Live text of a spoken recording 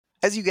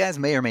As you guys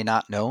may or may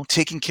not know,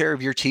 taking care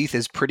of your teeth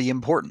is pretty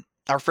important.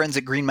 Our friends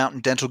at Green Mountain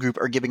Dental Group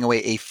are giving away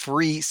a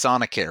free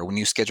Sonicare when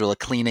you schedule a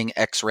cleaning,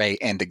 x-ray,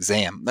 and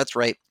exam. That's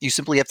right, you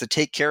simply have to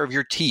take care of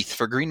your teeth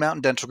for Green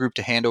Mountain Dental Group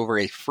to hand over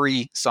a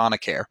free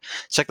Sonicare.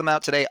 Check them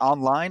out today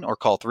online or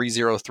call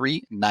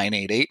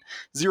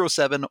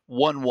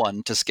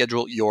 303-988-0711 to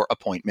schedule your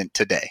appointment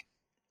today.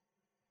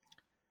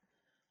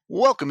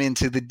 Welcome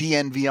into the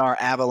DNVR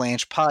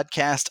Avalanche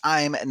podcast.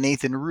 I'm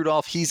Nathan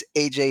Rudolph. He's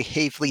AJ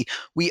Hafley.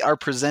 We are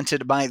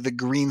presented by The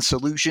Green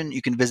Solution.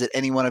 You can visit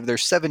any one of their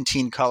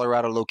 17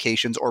 Colorado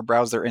locations or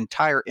browse their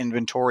entire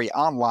inventory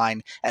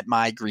online at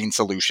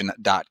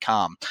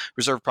mygreensolution.com.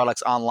 Reserve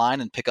products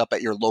online and pick up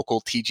at your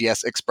local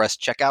TGS Express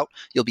checkout.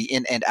 You'll be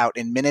in and out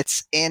in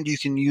minutes, and you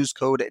can use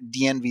code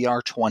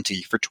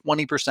DNVR20 for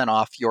 20%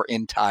 off your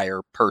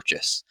entire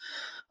purchase.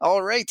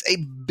 All right, a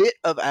bit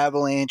of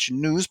Avalanche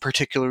news,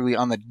 particularly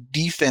on the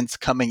defense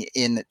coming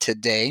in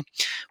today.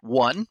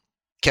 One,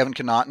 Kevin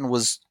Connauton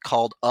was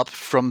called up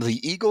from the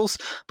Eagles,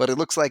 but it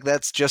looks like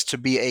that's just to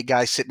be a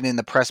guy sitting in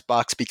the press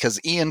box because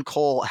Ian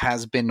Cole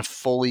has been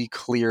fully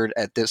cleared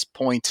at this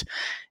point.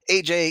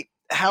 AJ,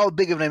 how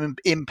big of an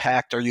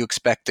impact are you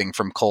expecting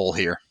from Cole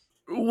here?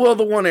 Well,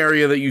 the one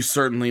area that you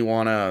certainly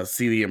want to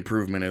see the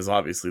improvement is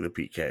obviously the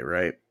PK,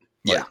 right?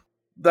 Yeah.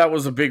 That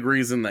was a big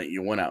reason that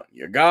you went out.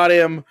 You got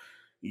him.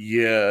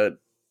 You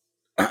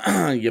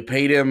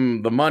paid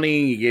him the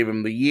money, you gave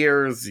him the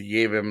years, you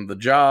gave him the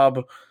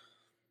job.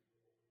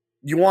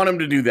 You want him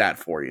to do that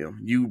for you.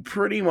 You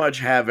pretty much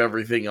have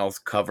everything else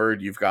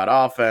covered. You've got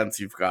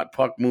offense, you've got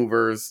puck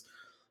movers,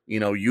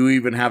 you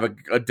even have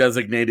a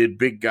designated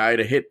big guy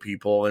to hit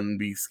people and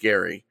be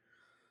scary.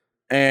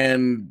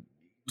 And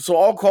so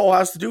all Cole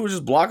has to do is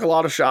just block a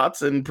lot of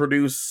shots and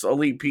produce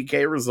elite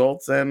PK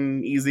results,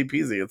 and easy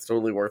peasy. It's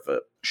totally worth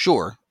it.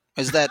 Sure.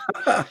 Is that...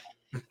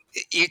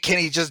 Can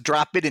he just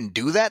drop it and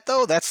do that,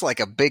 though? That's like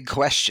a big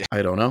question.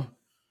 I don't know.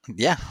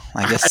 Yeah,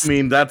 I guess. I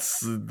mean, that's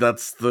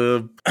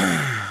the...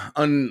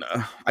 I'm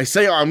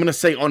going to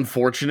say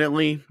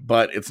unfortunately,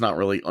 but it's not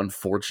really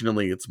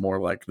unfortunately. It's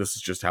more like this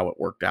is just how it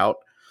worked out.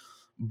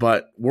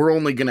 But we're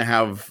only going to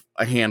have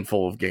a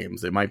handful of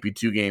games. It might be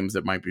 2 games.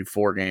 It might be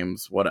 4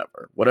 games,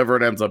 whatever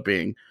it ends up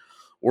being.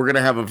 We're going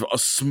to have a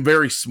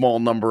very small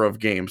number of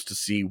games to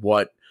see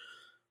what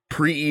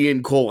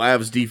pre-Ian Cole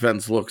Avs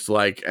defense looks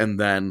like, and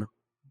then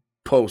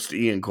post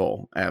Ian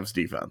Cole Avs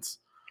defense,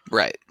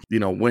 right?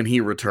 When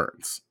he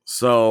returns.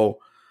 So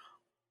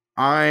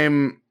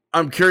I'm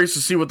curious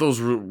to see what those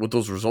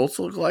results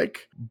look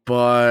like,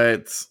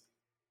 but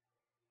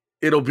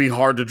it'll be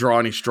hard to draw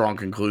any strong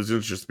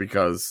conclusions just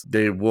because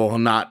they will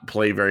not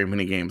play very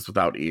many games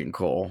without Ian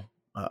Cole.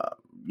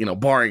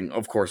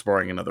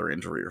 Barring another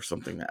injury or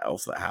something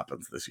else that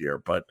happens this year.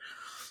 But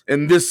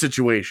in this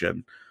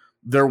situation,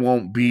 there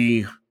won't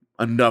be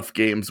enough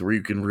games where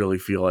you can really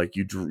feel like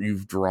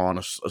you've drawn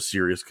a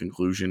serious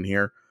conclusion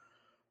here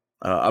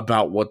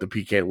about what the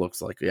PK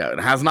looks like. Yeah,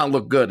 it has not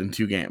looked good in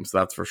 2 games,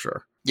 that's for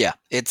sure. Yeah,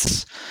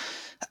 it's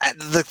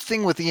the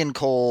thing with Ian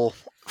Cole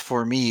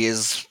for me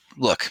is,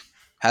 look,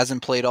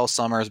 hasn't played all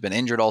summer, has been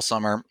injured all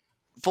summer.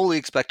 Fully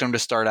expect him to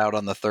start out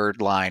on the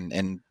third line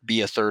and be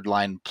a third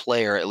line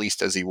player, at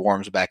least as he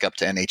warms back up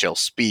to NHL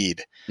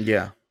speed.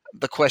 Yeah.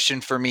 The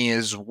question for me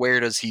is, where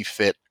does he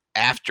fit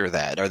after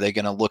that? Are they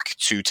going to look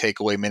to take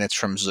away minutes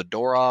from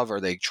Zadorov? Are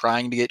they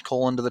trying to get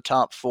Cole into the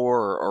top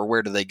 4, or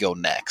where do they go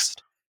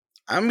next?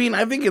 I mean,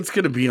 I think it's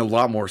going to be a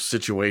lot more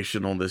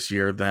situational this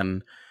year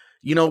than,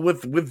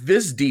 with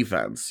this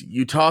defense.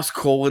 You toss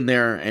Cole in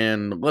there,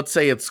 and let's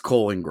say it's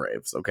Cole and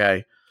Graves,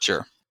 okay?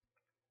 Sure.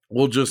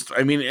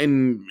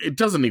 And it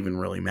doesn't even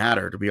really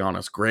matter, to be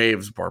honest.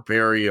 Graves,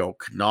 Barberio,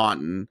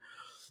 Connauton,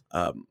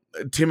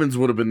 Timmins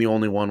would have been the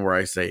only one where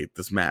I say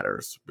this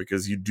matters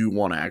because you do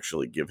want to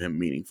actually give him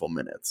meaningful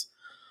minutes.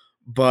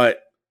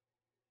 But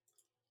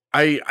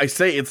I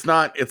say it's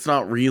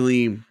not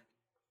really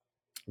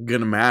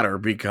gonna matter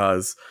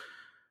because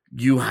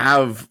you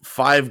have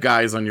 5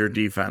 guys on your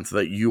defense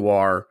that you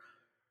are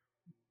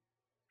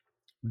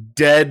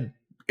dead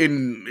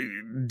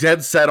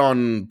set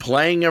on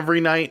playing every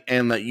night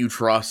and that you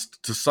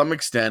trust to some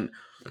extent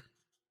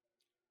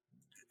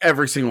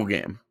every single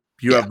game.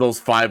 You have those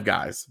 5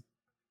 guys.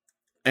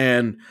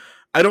 And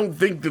I don't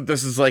think that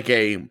this is like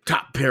a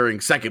top pairing,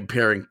 second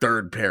pairing,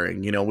 third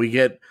pairing. We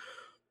get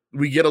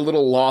a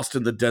little lost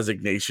in the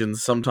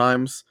designations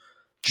sometimes.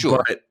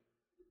 Sure. But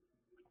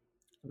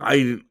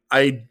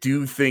I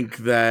do think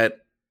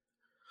that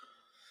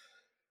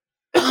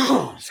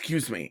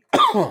excuse me.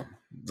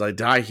 I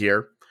die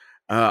here.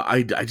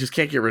 I just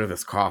can't get rid of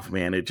this cough,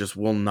 man. It just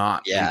will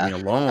not leave me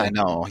alone. I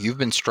know. You've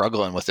been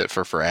struggling with it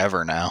for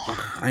forever now.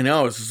 I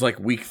know. This is like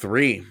week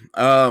 3.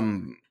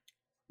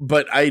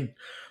 But I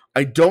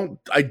don't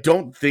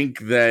think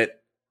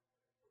that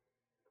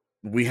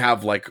we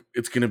have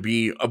it's going to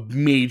be a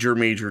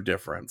major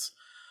difference.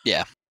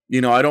 Yeah.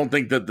 I don't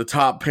think that the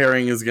top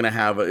pairing is going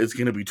to it's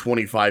going to be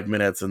 25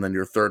 minutes and then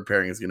your third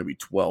pairing is going to be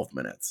 12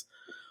 minutes.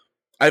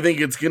 I think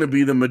it's going to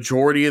be the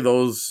majority of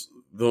those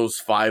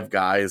 5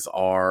 guys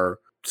are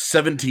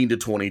 17 to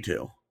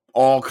 22.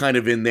 all kind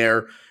of in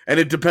there, and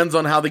it depends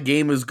on how the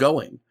game is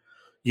going.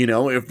 You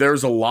know, if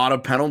there's a lot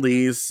of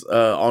penalties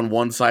on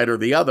one side or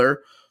the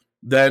other,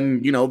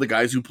 then, you know, the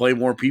guys who play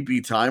more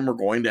PP time are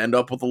going to end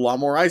up with a lot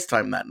more ice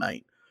time that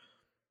night.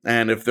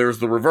 And if there's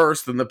the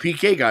reverse, then the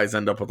PK guys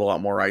end up with a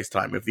lot more ice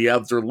time. If the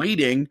Avs are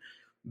leading,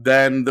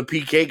 then the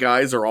PK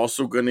guys are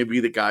also going to be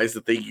the guys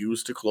that they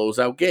use to close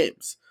out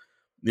games.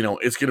 You know,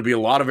 it's going to be a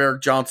lot of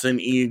Erik Johnson,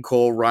 Ian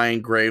Cole,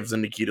 Ryan Graves,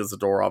 and Nikita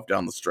Zadorov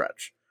down the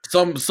stretch.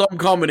 Some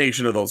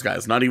combination of those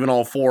guys, not even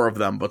all four of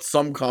them, but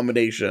some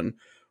combination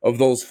of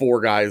those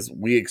four guys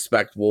we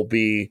expect will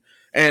be,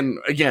 and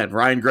again,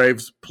 Ryan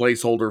Graves,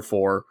 placeholder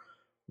for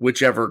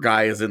whichever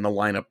guy is in the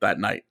lineup that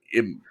night.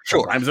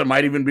 Sometimes it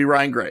might even be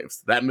Ryan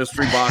Graves. That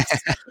mystery box,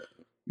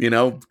 you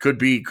know, could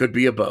be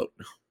a boat.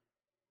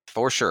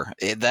 For sure.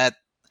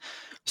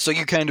 So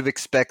you kind of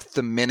expect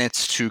the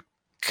minutes to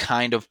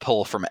kind of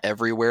pull from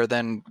everywhere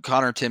then.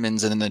 Connor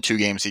Timmins in the 2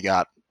 games he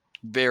got,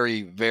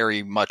 very,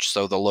 very much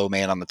so the low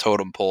man on the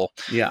totem pole.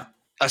 Yeah.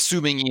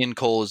 Assuming Ian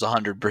Cole is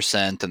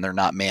 100% and they're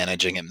not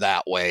managing him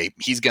that way,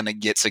 he's going to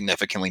get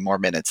significantly more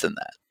minutes than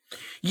that.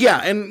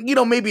 Yeah, and, you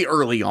know, maybe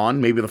early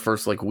on, maybe the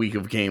first, like, week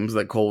of games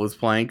that Cole was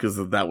playing, because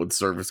that would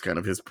serve as kind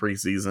of his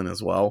preseason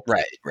as well.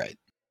 Right.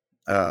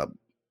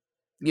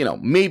 You know,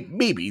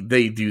 maybe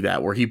they do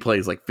that where he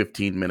plays, like,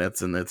 15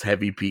 minutes, and it's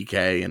heavy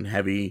PK and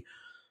heavy,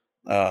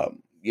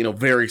 you know,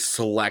 very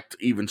select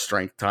even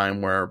strength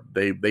time where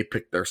they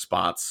pick their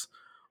spots,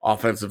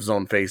 offensive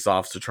zone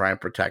faceoffs to try and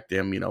protect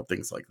him, you know,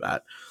 things like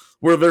that,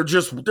 where they're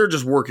just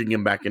working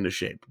him back into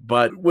shape.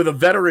 But with a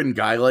veteran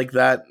guy like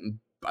that,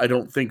 I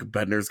don't think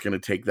Bednar's going to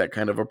take that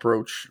kind of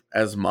approach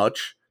as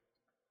much.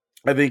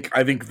 I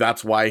think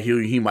that's why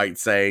he might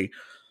say,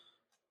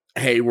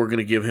 hey, we're going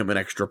to give him an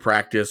extra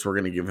practice, we're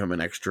going to give him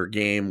an extra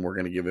game, we're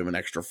going to give him an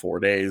extra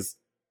 4 days,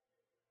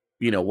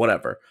 you know,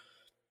 whatever.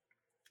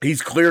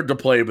 He's cleared to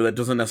play, but that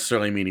doesn't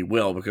necessarily mean he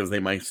will, because they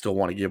might still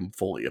want to give him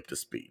fully up to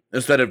speed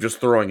instead of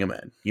just throwing him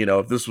in. You know,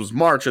 if this was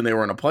March and they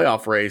were in a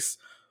playoff race,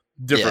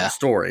 different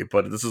story.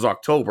 But this is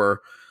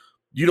October.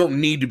 You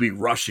don't need to be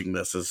rushing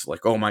this as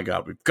like, oh my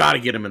God, we've got to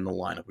get him in the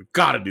lineup. We've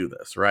got to do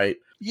this, right?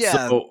 Yeah.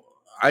 So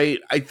I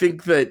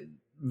think that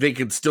they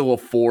could still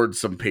afford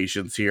some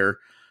patience here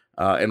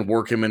and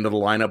work him into the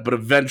lineup. But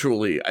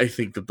eventually, I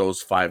think that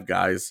those 5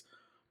 guys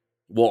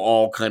will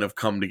all kind of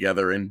come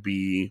together and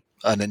be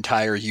an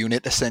entire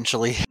unit,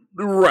 essentially.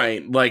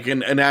 Right, like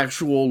an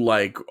actual,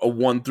 like, a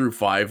 1 through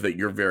 5 that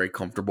you're very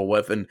comfortable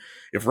with. And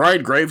if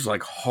Ryan Graves,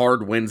 like,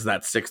 hard wins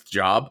that 6th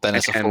job, then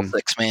it's a full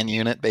 6-man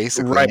unit,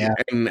 basically. Right, yeah.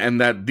 and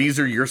that these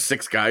are your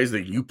 6 guys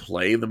that you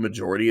play the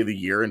majority of the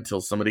year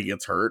until somebody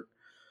gets hurt.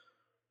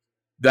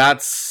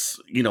 That's,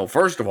 you know,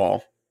 first of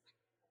all,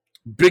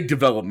 big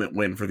development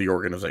win for the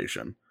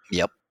organization.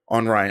 Yep.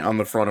 On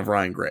the front of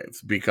Ryan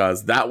Graves,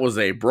 because that was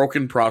a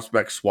broken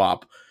prospect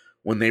swap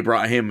when they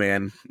brought him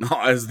in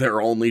as their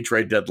only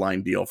trade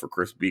deadline deal for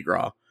Chris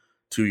Bigras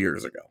 2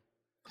 years ago.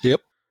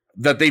 Yep.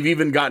 That they've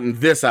even gotten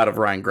this out of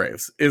Ryan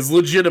Graves is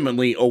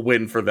legitimately a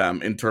win for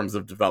them in terms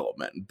of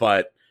development,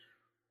 but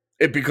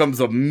it becomes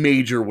a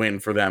major win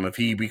for them if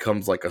he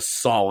becomes like a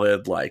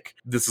solid, like,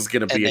 this is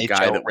going to be NHL a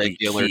guy that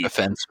regular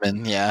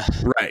defenseman. Yeah.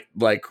 Right.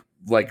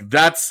 Like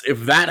that's,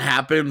 if that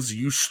happens,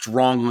 you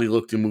strongly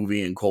look to move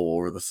Ian Cole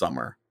over the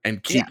summer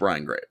and keep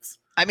Ryan Graves.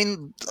 I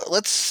mean,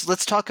 let's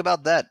talk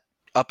about that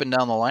up and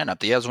down the lineup.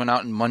 The Avs went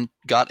out and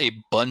got a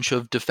bunch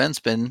of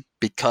defensemen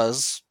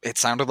because it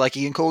sounded like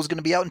Ian Cole was going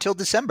to be out until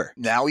December.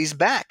 Now he's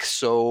back,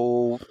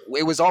 so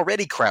it was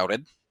already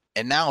crowded,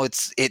 and now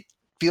it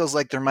feels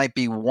like there might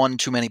be one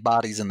too many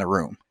bodies in the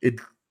room. It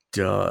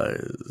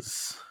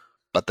does.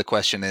 But the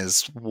question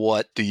is,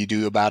 what do you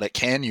do about it?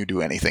 Can you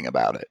do anything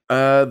about it?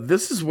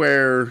 This is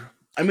where,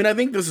 I mean, I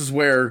think this is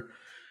where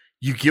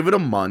you give it a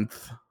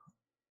month,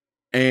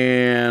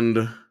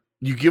 and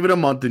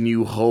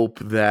you hope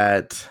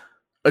that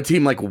a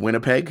team like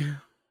Winnipeg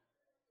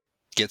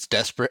gets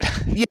desperate.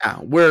 Yeah,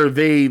 where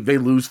they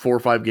lose 4 or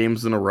 5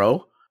 games in a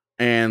row,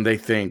 and they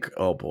think,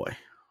 oh boy.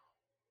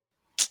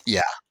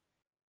 Yeah.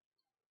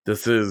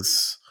 This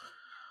is,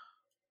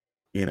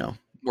 you know,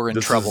 we're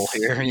in trouble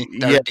here.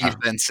 Our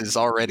defense is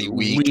already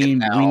weak.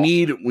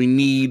 We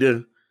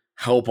need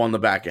help on the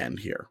back end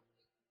here.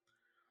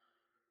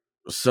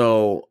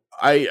 So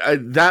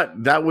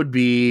that would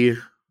be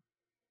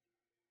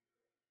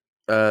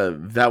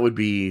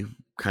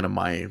kind of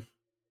my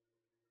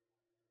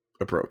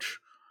approach,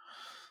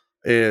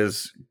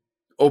 is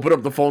open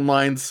up the phone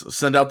lines,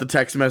 send out the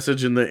text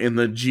message in the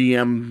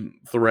GM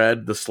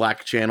thread, the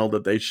Slack channel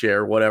that they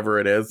share, whatever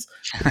it is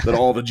that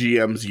all the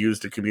GMs use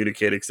to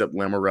communicate, except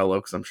Lamoriello,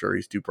 because I'm sure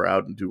he's too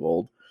proud and too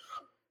old.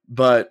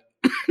 But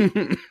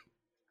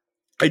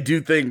I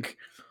do think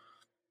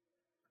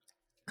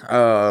you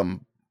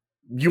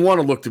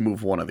want to look to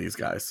move one of these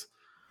guys.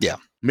 Yeah.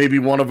 Maybe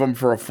one of them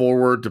for a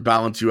forward to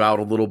balance you out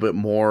a little bit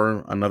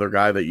more. Another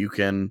guy that you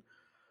can,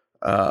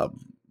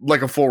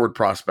 like a forward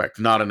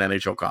prospect, not an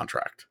NHL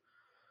contract.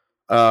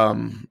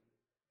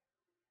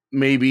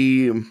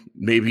 Maybe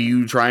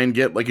you try and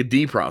get like a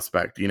D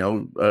prospect, you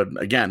know,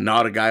 again,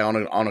 not a guy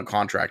on a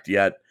contract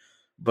yet,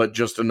 but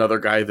just another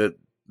guy that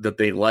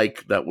they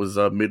like that was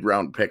a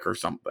mid-round pick or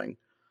something.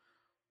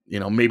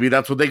 Maybe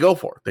that's what they go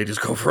for. They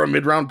just go for a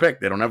mid-round pick.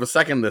 They don't have a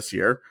second this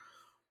year.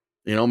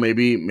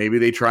 Maybe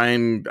they try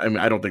and, I mean,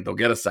 I don't think they'll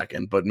get a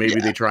second, but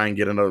maybe they try and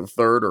get another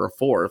third or a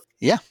fourth.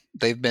 Yeah,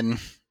 they've been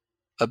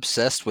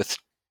obsessed with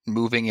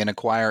moving and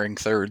acquiring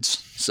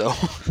thirds, so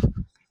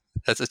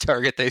that's a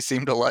target they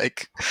seem to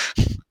like.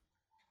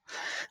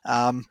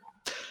 I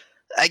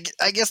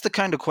guess the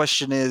kind of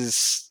question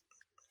is,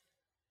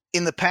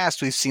 in the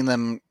past we've seen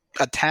them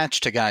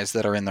attached to guys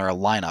that are in their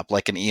lineup,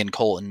 like an Ian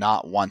Cole, and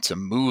not want to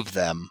move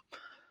them.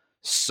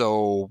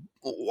 So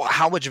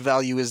how much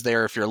value is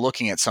there if you're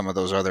looking at some of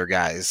those other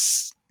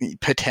guys,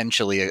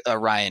 potentially a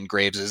Ryan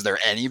Graves? Is there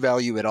any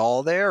value at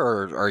all there,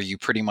 or are you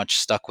pretty much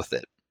stuck with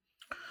it?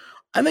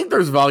 I think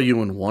there's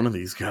value in one of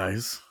these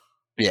guys.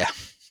 Yeah,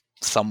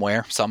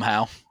 somewhere,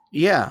 somehow.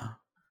 Yeah.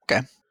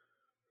 Okay.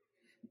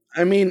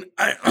 I mean,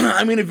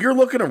 if you're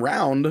looking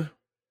around,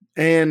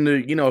 and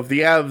if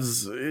the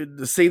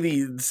Avs say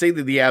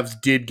that the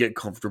Avs did get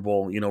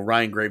comfortable,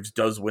 Ryan Graves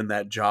does win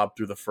that job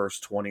through the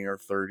first 20 or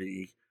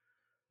 30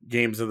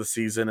 games of the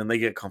season, and they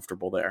get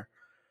comfortable there.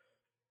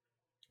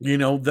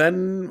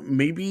 Then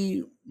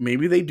maybe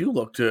they do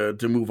look to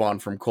move on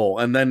from Cole,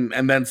 and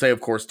then say,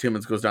 of course,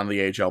 Timmins goes down to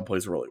the AHL and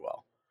plays really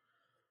well,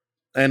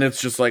 and it's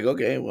just like,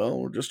 okay, well,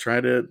 we're just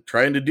trying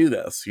to do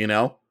this,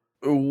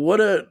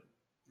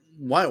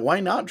 why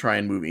not try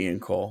and move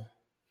Ian Cole?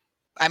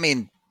 I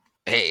mean,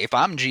 hey, if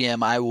I'm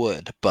GM, I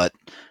would, but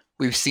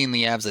we've seen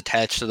the Avs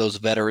attached to those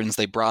veterans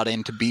they brought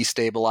in to be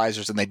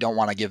stabilizers, and they don't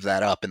want to give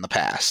that up in the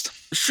past.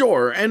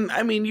 Sure, and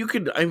I mean,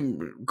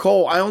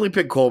 Cole. I only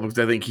picked Cole because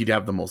I think he'd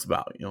have the most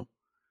value.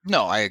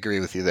 No, I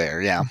agree with you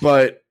there. Yeah,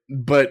 but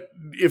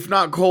if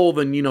not Cole,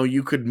 then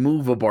you could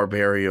move a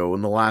Barberio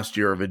in the last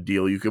year of a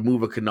deal. You could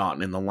move a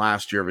Connaughton in the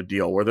last year of a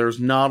deal where there's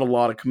not a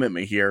lot of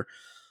commitment here,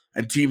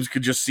 and teams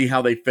could just see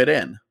how they fit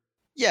in.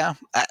 Yeah,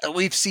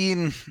 we've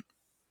seen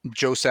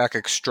Joe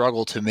Sakic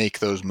struggle to make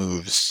those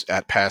moves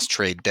at past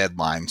trade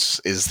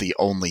deadlines is the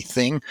only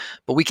thing,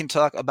 but we can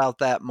talk about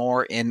that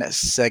more in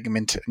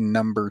segment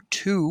number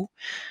 2.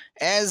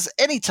 As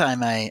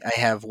anytime I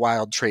have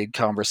wild trade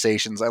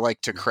conversations, I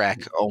like to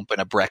crack open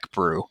a Breck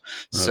brew.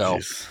 So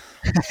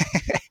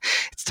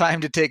it's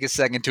time to take a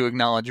second to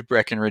acknowledge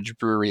Breckenridge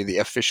Brewery, the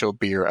official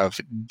beer of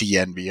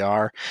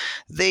DNVR.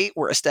 They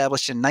were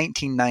established in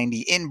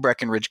 1990 in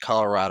Breckenridge,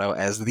 Colorado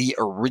as the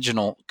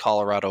original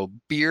Colorado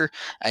beer.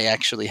 I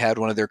actually had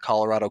one of their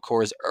Colorado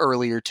cores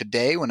earlier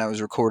today when I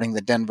was recording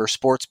the Denver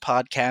Sports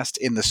Podcast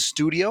in the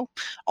studio.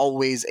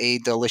 Always a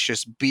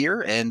delicious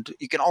beer, and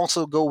you can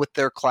also go with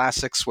their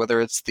classics,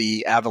 whether it's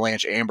the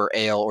Avalanche Amber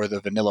Ale or the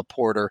Vanilla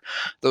Porter.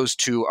 Those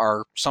two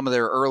are some of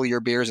their earlier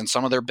beers and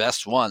some of their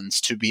best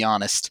ones, to be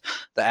honest.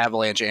 The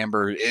Avalanche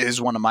Amber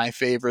is one of my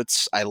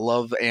favorites. I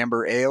love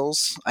amber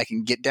ales. I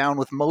can get down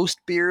with most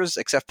beers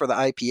except for the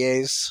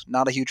IPAs.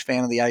 Not a huge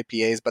fan of the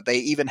IPAs, but they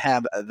even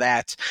have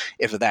that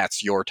if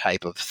that's your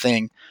type of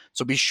thing.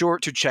 So be sure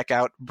to check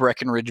out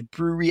Breckenridge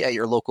Brewery at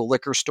your local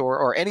liquor store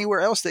or anywhere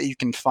else that you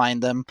can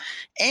find them,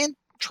 and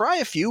try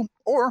a few,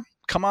 or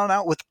come on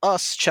out with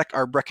us. Check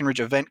our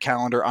Breckenridge event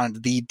calendar on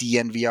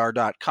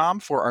thednvr.com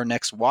for our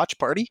next watch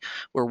party,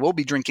 where we'll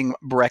be drinking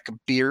Breck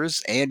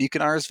beers, and you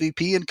can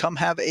RSVP and come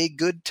have a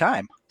good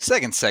time.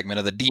 Second segment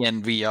of the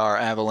DNVR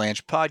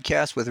Avalanche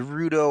podcast with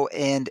Rudo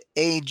and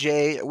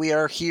AJ. We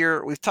are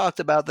here. We've talked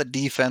about the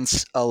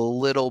defense a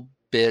little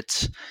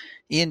bit.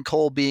 Ian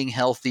Cole being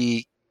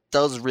healthy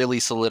does really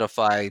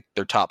solidify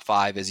their top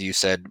 5, as you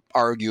said,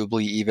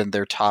 arguably even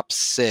their top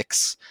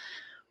 6.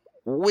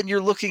 When you're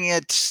looking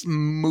at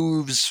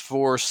moves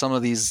for some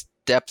of these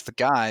depth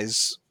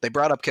guys, they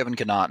brought up Kevin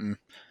Connaughton.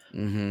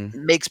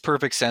 Mm-hmm. Makes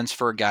perfect sense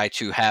for a guy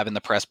to have in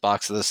the press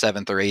box of the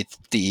 7th or 8th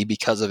D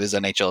because of his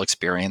NHL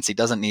experience. He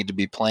doesn't need to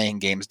be playing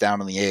games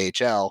down in the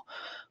AHL.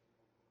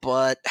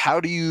 But how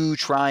do you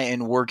try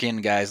and work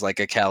in guys like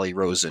a Calle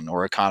Rosen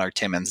or a Connor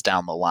Timmins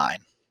down the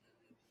line?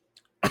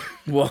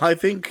 Well, I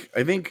think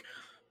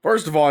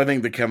first of all, I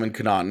think the Kevin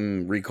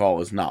Connaughton recall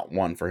is not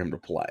one for him to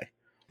play.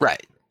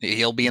 Right.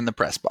 He'll be in the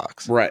press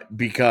box. Right,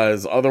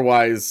 because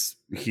otherwise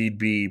he'd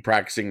be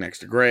practicing next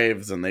to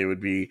Graves, and they'd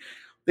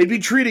be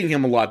treating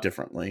him a lot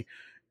differently.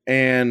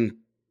 And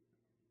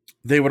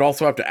they would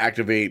also have to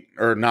activate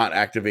or not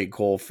activate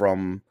Cole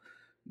from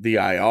the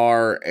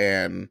IR,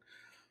 and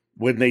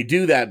when they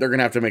do that, they're going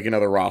to have to make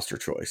another roster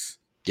choice.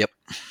 Yep.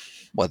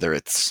 Whether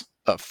it's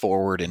a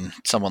forward and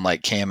someone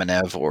like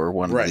Kamenev or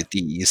one of the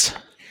Ds.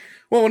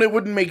 Well, and it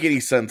wouldn't make any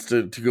sense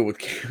to go with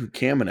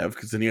Kamenev,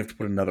 because then you have to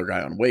put another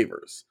guy on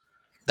waivers.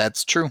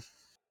 That's true.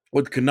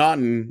 With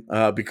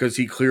Connaughton, because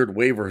he cleared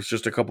waivers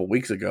just a couple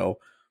weeks ago,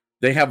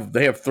 they have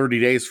 30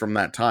 days from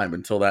that time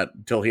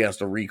until he has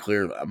to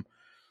re-clear them.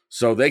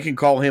 So they can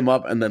call him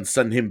up and then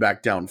send him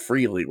back down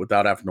freely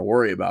without having to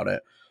worry about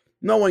it,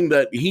 knowing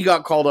that he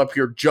got called up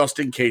here just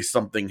in case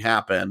something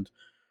happened.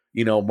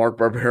 Mark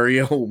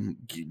Barberio,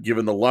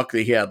 given the luck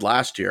that he had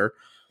last year,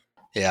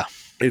 yeah,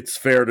 it's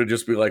fair to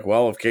just be like,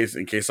 well,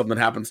 in case something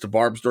happens to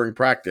Barbs during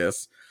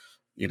practice,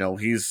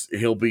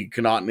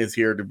 Connaughton is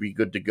here to be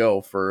good to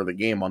go for the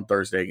game on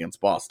Thursday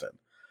against Boston.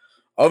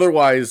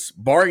 Otherwise,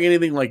 barring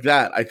anything like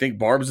that, I think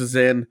Barbs is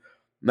in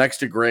next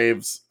to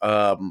Graves,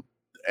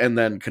 and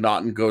then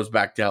Connaughton goes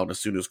back down as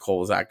soon as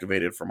Cole is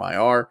activated from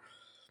IR.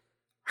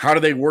 How do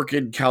they work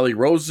in Calle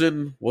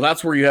Rosen? Well,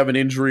 that's where you have an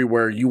injury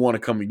where you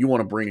want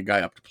to bring a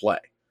guy up to play.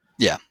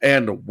 Yeah.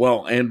 And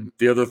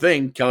the other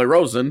thing, Calle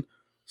Rosen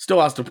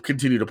still has to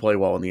continue to play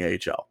well in the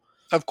AHL.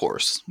 Of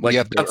course. You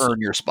have to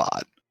earn your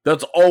spot.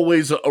 That's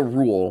always a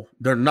rule.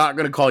 They're not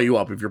going to call you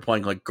up if you're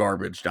playing like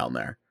garbage down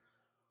there.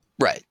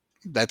 Right.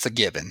 That's a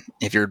given.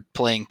 If you're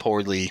playing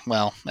poorly,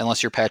 well,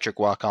 unless you're Patrick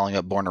Waugh calling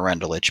up Borna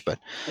Rendulic, but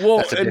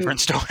that's a different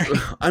story.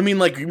 I mean,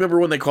 like, remember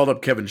when they called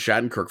up Kevin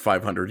Shattenkirk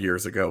 500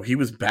 years ago? He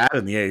was bad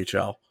in the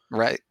AHL.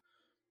 Right.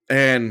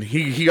 And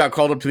he got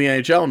called up to the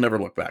NHL and never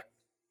looked back.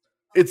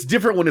 It's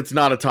different when it's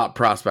not a top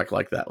prospect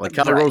like that. Like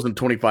Calle Rosen,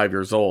 25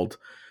 years old.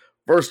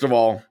 First of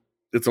all,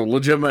 it's a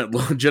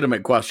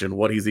legitimate question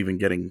what he's even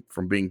getting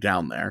from being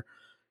down there.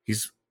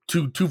 He's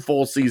two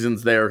full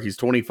seasons there. He's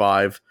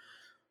 25.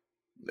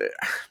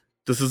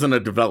 This isn't a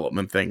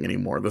development thing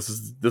anymore. This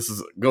is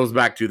goes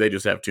back to they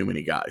just have too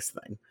many guys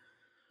thing.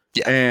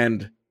 Yeah.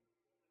 And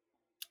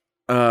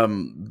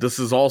this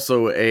is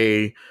also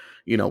a,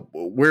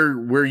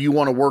 where you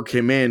want to work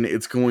him in,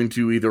 it's going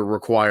to either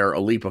require a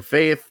leap of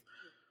faith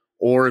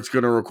or it's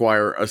going to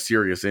require a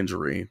serious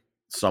injury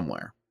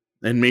somewhere,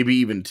 and maybe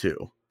even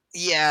two.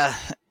 Yeah,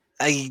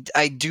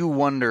 I do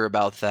wonder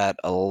about that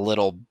a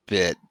little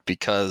bit,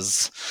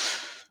 because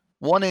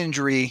one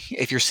injury,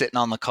 if you're sitting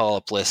on the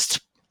call-up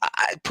list,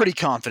 I'm pretty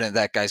confident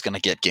that guy's going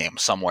to get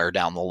games somewhere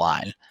down the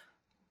line.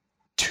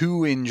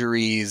 Two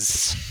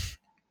injuries,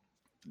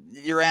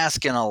 you're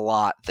asking a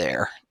lot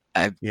there.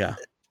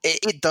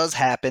 It does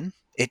happen.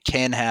 It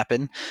can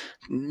happen.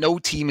 No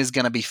team is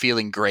going to be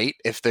feeling great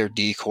if their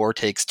D-core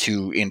takes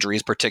two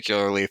injuries,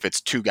 particularly if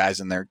it's two guys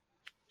in their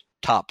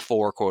top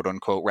four, quote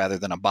unquote, rather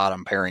than a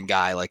bottom pairing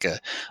guy like a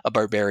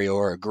Barberio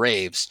or a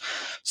Graves.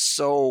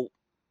 So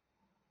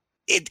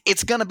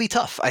it's going to be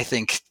tough, I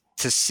think,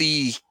 to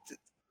see,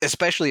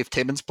 especially if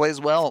Timmins plays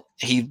well.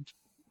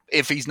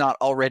 If he's not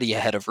already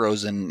ahead of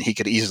Rosen, he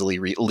could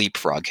easily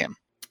leapfrog him.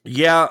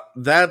 Yeah,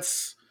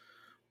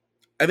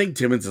 I think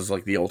Timmins is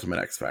like the ultimate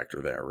X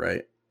factor there,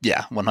 right?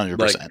 Yeah, 100%.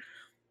 Like,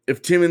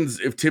 if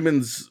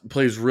Timmins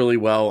plays really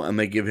well and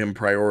they give him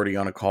priority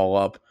on a call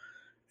up,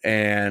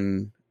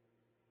 and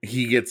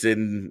he gets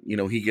in,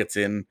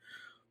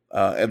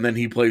 and then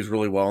he plays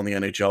really well in the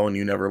NHL, and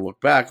you never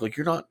look back. Like,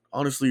 you're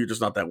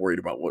just not that worried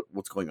about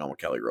what's going on with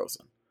Calle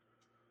Rosen.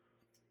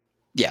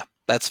 Yeah,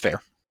 that's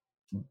fair.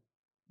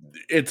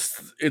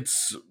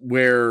 It's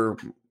where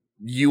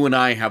you and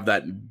I have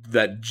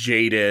that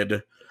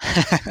jaded.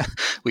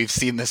 We've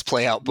seen this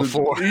play out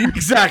before.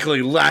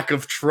 Exactly, lack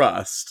of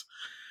trust.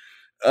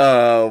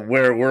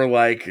 Where we're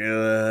like,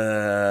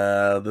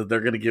 they're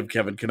going to give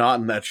Kevin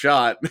Connaughton that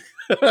shot.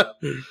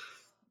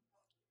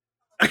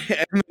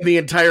 And the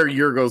entire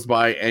year goes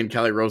by, and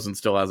Calle Rosen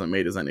still hasn't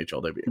made his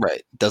NHL debut.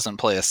 Right. Doesn't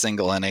play a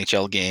single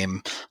NHL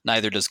game.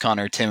 Neither does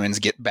Connor Timmins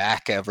get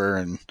back ever.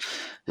 And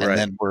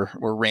then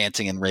we're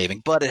ranting and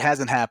raving. But it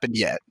hasn't happened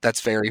yet.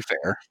 That's very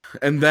fair.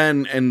 And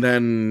then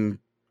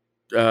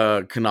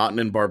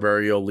Connaughton and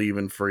Barberio leave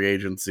in free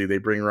agency. They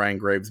bring Ryan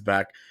Graves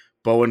back.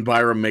 Bowen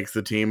Byram makes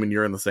the team, and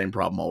you're in the same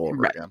problem all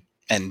over again.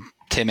 And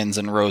Timmins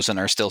and Rosen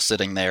are still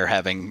sitting there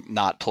having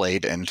not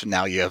played, and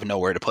now you have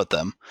nowhere to put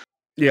them.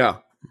 Yeah.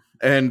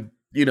 And,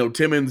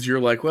 Timmins,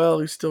 you're like, well,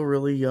 he's still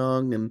really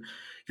young, and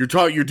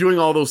you're doing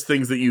all those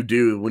things that you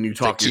do when you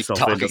talk yourself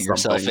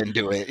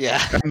into it.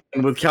 Yeah.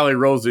 And with Calle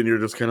Rosen, you're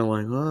just kind of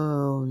like,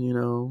 well,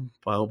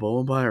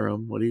 Bowen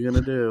Byram, what are you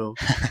going to do?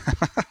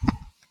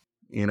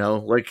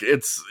 Like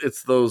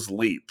it's those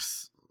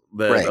leaps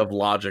of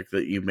logic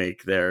that you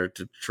make there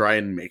to try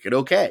and make it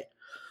okay.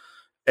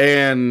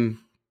 And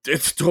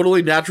it's a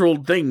totally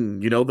natural thing.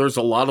 There's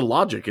a lot of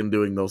logic in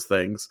doing those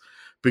things,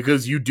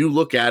 because you do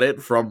look at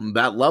it from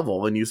that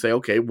level and you say,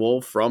 okay, well,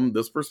 from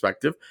this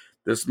perspective,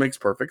 this makes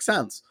perfect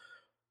sense.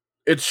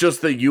 It's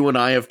just that you and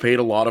I have paid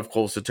a lot of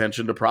close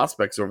attention to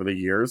prospects over the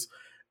years.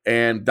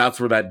 And that's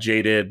where that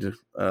jaded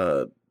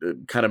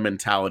kind of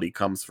mentality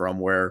comes from,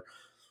 where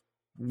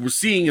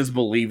seeing is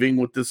believing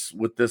with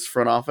this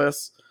front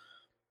office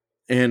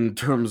in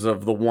terms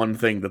of the one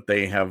thing that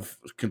they have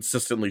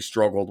consistently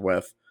struggled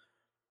with.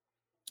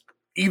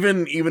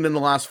 Even in the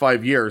last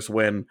 5 years,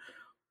 when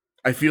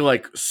I feel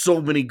like so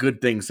many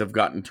good things have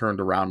gotten turned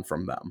around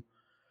from them.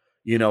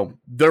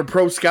 Their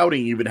pro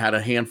scouting even had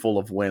a handful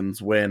of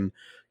wins when,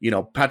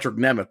 Patrick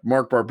Nemeth,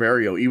 Mark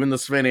Barberio, even the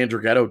Sven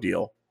Andrighetto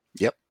deal.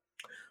 Yep.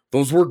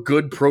 Those were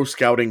good pro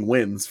scouting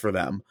wins for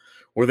them,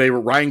 where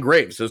Ryan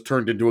Graves has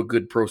turned into a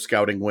good pro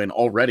scouting win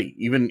already,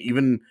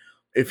 even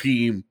if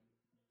he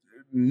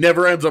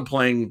never ends up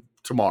playing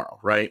tomorrow,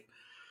 right?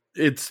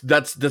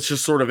 That's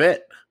just sort of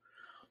it.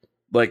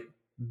 Like,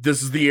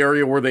 this is the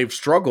area where they've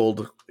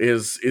struggled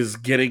is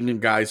getting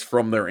guys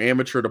from their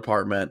amateur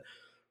department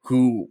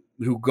who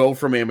go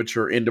from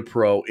amateur into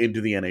pro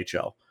into the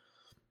NHL.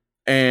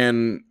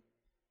 And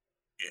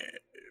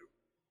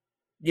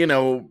you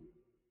know,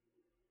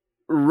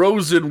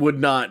 Rosen would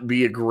not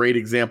be a great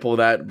example of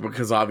that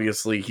because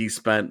obviously he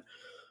spent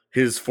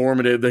his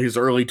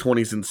early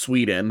 20s in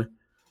Sweden.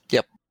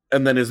 Yep.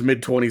 And then his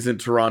mid-20s in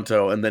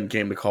Toronto, and then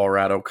came to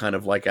Colorado kind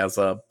of like as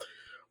a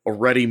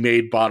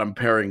ready-made bottom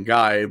pairing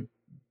guy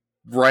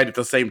right at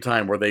the same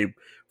time where they,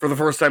 for the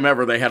first time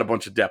ever, they had a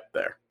bunch of depth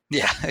there.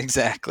 Yeah,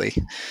 exactly.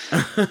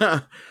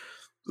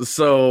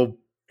 So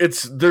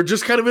they're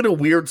just kind of in a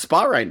weird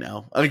spot right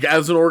now, like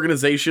as an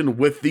organization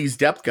with these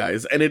depth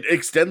guys, and it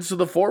extends to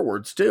the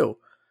forwards too.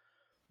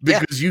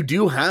 Because you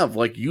do have,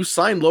 like, you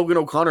signed Logan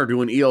O'Connor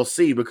to an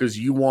ELC because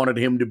you wanted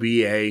him to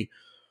be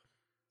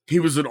he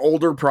was an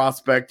older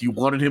prospect. You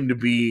wanted him to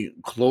be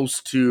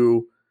close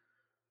to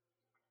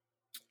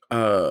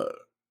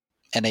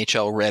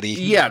NHL ready.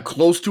 Yeah,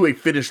 close to a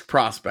finished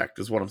prospect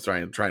is what I'm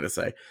trying to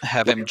say.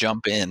 Have him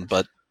jump in,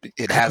 but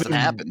it hasn't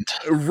happened.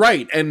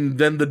 Right. And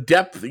then the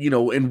depth,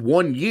 in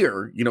 1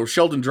 year,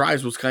 Sheldon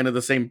Dries was kind of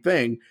the same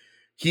thing.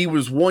 He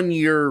was 1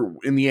 year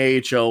in the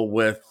AHL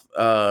with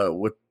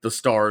the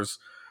Stars.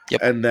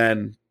 Yep. And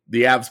then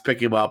the Avs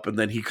pick him up, and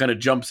then he kind of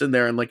jumps in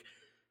there, and like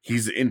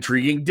he's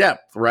intriguing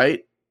depth, right?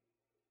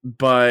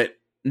 But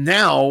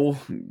now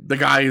the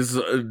guy's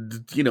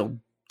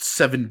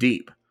 7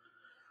 deep,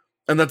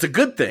 and that's a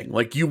good thing.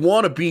 Like you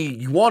want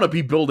to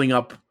be building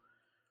up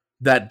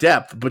that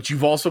depth, but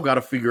you've also got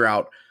to figure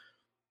out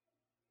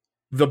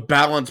the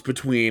balance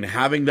between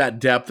having that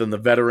depth and the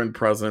veteran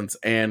presence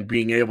and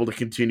being able to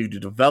continue to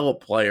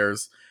develop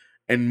players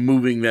and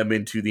moving them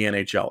into the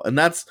NHL, and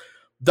that's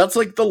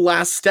like the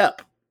last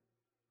step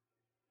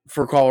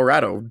for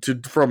Colorado to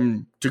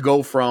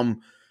go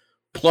from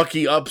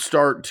plucky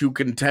upstart to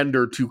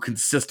contender to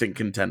consistent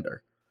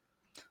contender.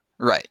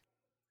 Right.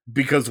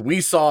 Because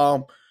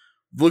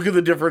look at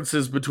the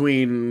differences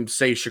between,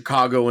 say,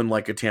 Chicago and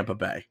like a Tampa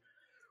Bay,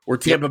 where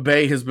Tampa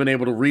Bay has been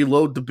able to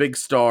reload the big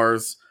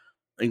stars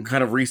and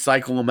kind of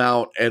recycle them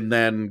out and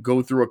then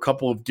go through a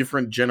couple of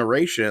different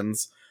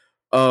generations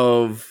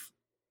of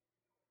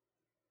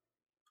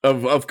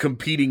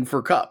competing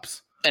for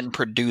cups. And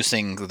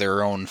producing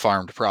their own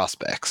farmed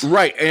prospects.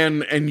 Right.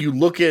 And you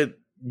look at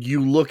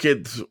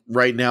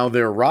right now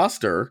their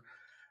roster,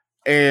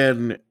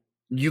 and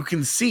you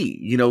can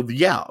see,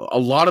 a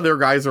lot of their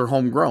guys are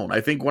homegrown.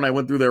 I think when I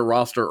went through their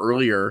roster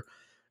earlier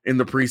in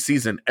the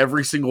preseason,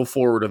 every single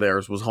forward of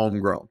theirs was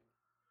homegrown.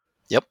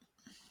 Yep.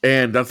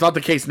 And that's not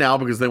the case now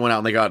because they went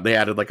out and they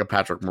added like a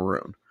Patrick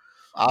Maroon.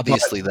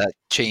 Obviously that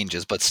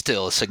changes, but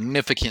still a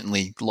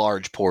significantly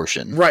large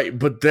portion. Right.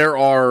 But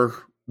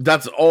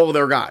that's all of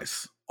their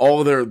guys.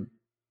 All their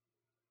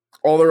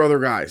other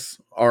guys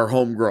are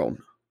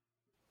homegrown.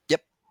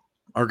 Yep.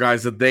 Are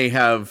guys that they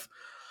have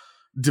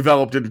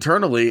developed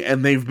internally,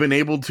 and they've been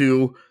able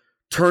to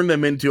turn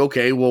them into,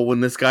 okay, well, when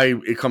this guy,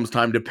 it comes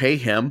time to pay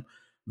him,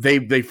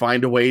 they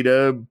find a way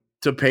to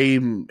pay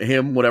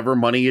him whatever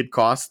money it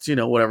costs,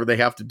 whatever they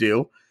have to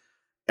do.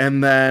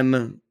 And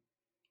then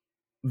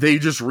they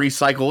just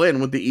recycle in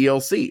with the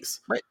ELCs.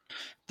 Right.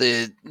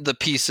 The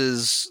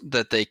pieces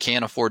that they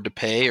can't afford to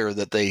pay or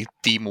that they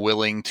deem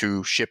willing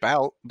to ship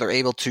out, they're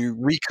able to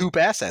recoup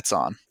assets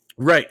on.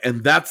 Right.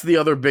 And that's the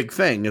other big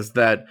thing, is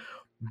that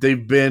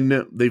they've been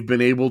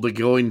able to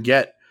go and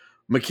get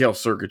Mikhail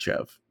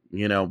Sergachev.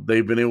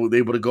 They've been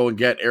able to go and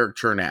get Eric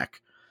Chernak.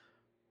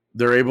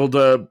 They're able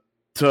to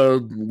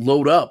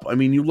load up. I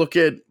mean, you look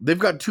at, they've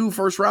got 2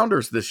 first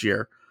rounders this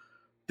year.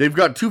 They've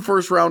got 2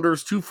 first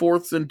rounders, 2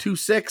 fourths, and 2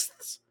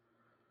 sixths.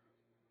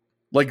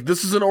 Like,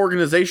 this is an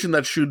organization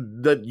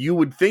that you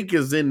would think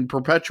is in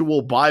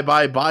perpetual buy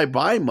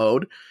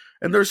mode,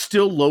 and they're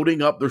still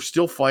loading up. They're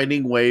still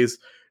finding ways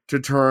to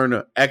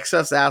turn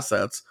excess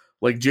assets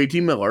like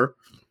JT Miller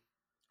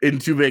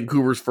into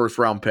Vancouver's first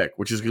round pick,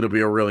 which is going to be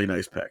a really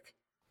nice pick.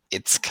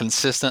 It's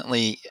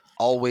consistently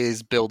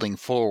always building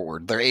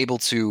forward. They're able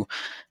to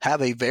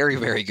have a very,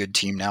 very good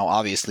team now,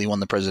 obviously won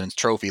the President's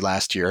Trophy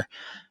last year,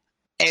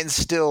 and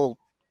still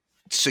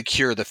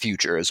secure the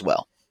future as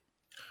well.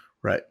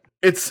 Right.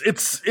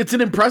 It's an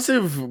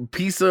impressive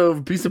piece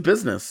of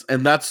business,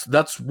 and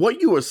that's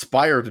what you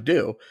aspire to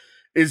do,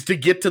 is to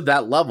get to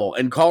that level,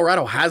 and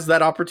Colorado has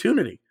that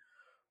opportunity.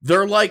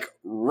 They're like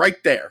right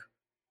there.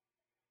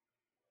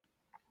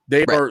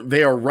 They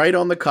are right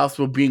on the cusp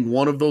of being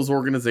one of those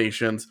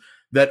organizations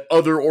that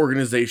other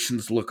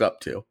organizations look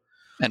up to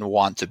and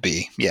want to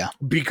be. Yeah.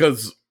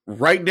 Because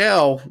right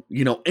now,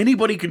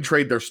 anybody can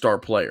trade their star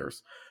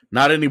players.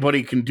 Not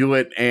anybody can do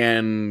it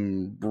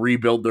and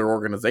rebuild their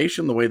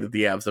organization the way that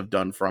the Avs have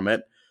done from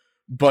it.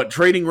 But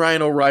trading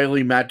Ryan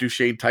O'Reilly, Matt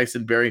Duchene,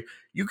 Tyson Barrie,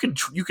 you can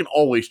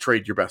always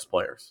trade your best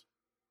players.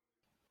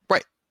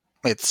 Right.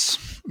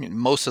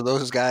 Most of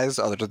those guys,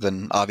 other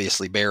than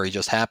obviously Barrie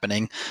just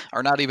happening,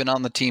 are not even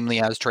on the team the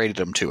Avs traded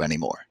them to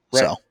anymore.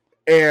 Right. So,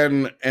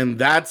 and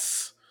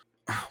that's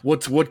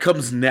what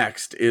comes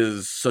next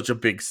is such a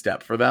big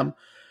step for them.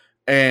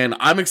 And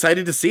I'm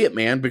excited to see it,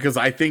 man, because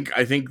I think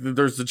that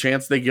there's a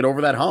chance they get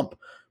over that hump.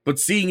 But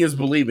seeing is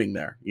believing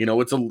there.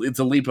 It's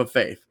a leap of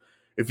faith.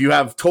 If you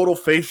have total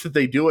faith that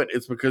they do it,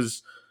 it's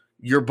because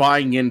you're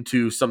buying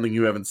into something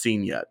you haven't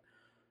seen yet.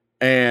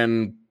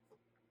 And,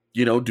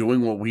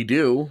 doing what we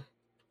do,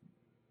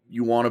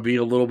 you want to be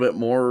a little bit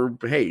more,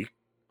 hey,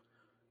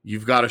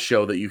 you've got to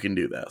show that you can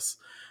do this.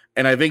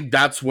 And I think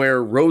that's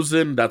where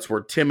Rosen, that's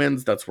where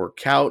Timmins, that's where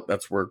Kaut,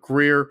 that's where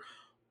Greer,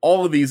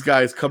 all of these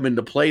guys come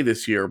into play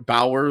this year.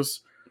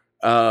 Bowers,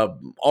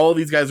 all of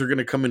these guys are going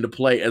to come into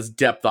play as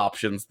depth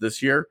options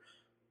this year.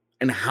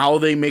 And how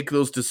they make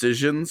those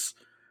decisions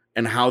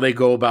and how they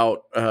go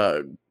about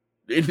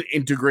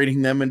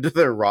integrating them into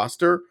their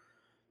roster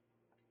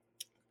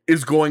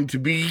is going to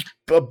be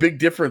a big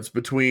difference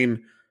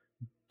between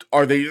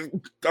are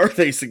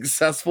they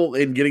successful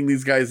in getting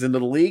these guys into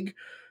the league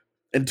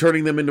and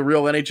turning them into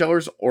real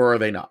NHLers, or are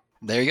they not?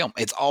 There you go.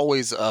 It's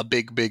always a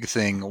big, big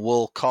thing.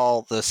 We'll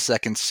call the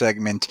second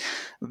segment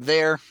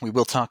there. We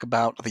will talk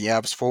about the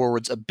Avs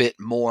forwards a bit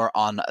more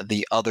on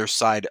the other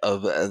side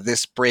of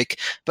this break.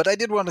 But I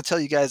did want to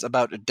tell you guys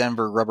about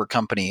Denver Rubber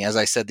Company. As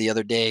I said the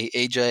other day,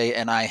 AJ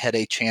and I had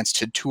a chance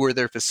to tour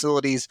their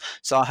facilities,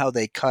 saw how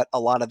they cut a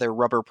lot of their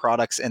rubber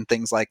products and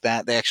things like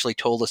that. They actually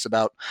told us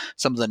about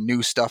some of the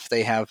new stuff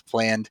they have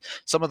planned.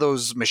 Some of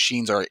those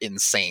machines are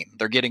insane.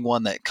 They're getting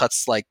one that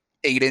cuts like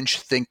 8-inch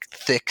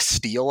thick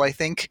steel, I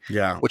think.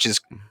 Yeah. Which is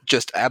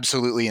just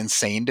absolutely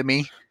insane to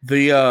me.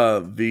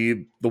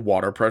 The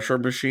water pressure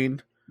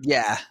machine.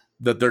 Yeah.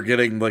 That they're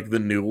getting, like, the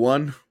new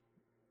one.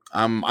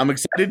 I'm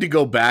excited to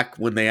go back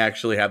when they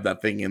actually have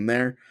that thing in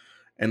there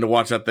and to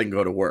watch that thing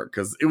go to work,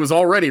 because it was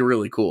already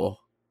really cool.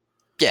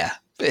 Yeah.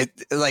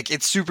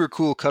 It's super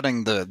cool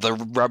cutting the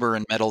rubber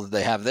and metal that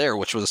they have there,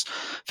 which was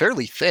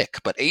fairly thick,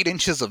 but 8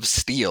 inches of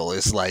steel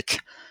is like,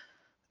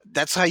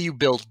 that's how you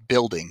build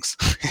buildings,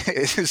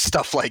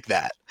 stuff like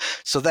that.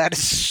 So that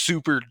is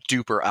super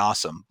duper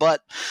awesome.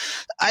 But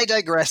I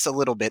digress a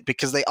little bit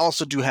because they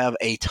also do have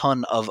a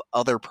ton of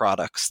other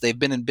products. They've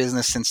been in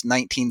business since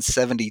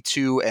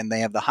 1972, and they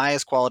have the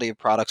highest quality of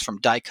products from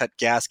die-cut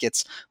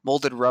gaskets,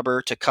 molded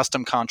rubber, to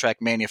custom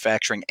contract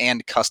manufacturing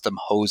and custom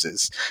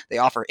hoses. They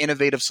offer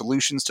innovative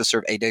solutions to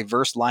serve a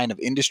diverse line of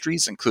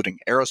industries, including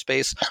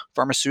aerospace,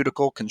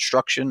 pharmaceutical,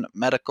 construction,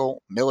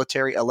 medical,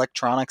 military,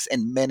 electronics,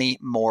 and many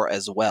more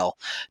as well.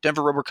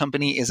 Denver Rubber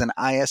Company is an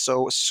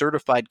ISO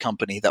certified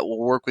company that will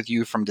work with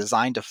you from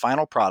design to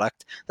final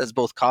product that's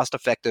both cost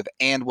effective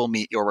and will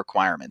meet your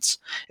requirements.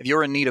 If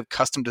you're in need of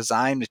custom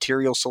design,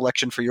 material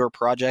selection for your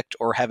project,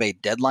 or have a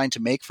deadline to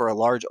make for a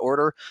large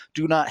order,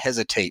 do not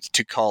hesitate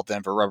to call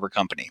Denver Rubber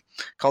Company.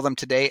 Call them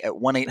today at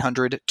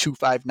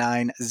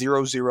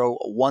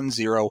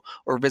 1-800-259-0010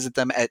 or visit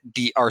them at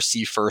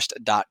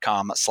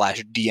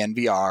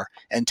drcfirst.com/DNVR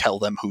and tell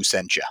them who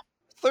sent you.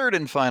 Third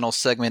and final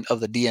segment of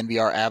the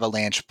DNVR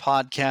Avalanche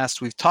podcast.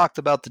 We've talked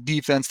about the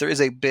defense. There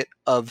is a bit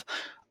of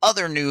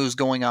other news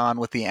going on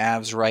with the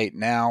Avs right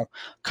now.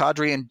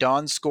 Kadri and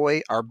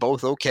Donskoy are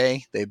both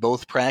okay. They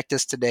both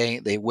practiced today.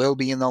 They will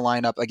be in the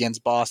lineup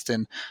against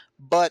Boston,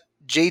 but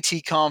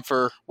JT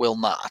Compher will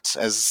not,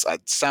 as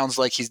it sounds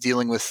like he's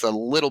dealing with a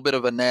little bit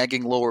of a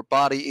nagging lower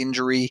body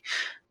injury.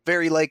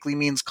 Very likely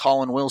means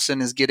Colin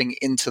Wilson is getting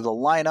into the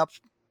lineup.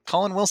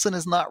 Colin Wilson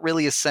is not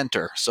really a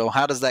center, so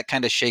how does that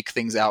kind of shake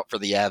things out for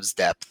the Avs'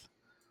 depth?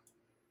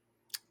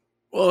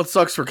 Well, it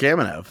sucks for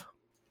Kamenev.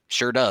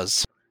 Sure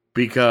does.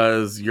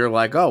 Because you're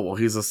like, oh, well,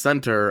 he's a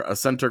center. A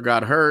center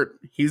got hurt.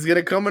 He's going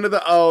to come into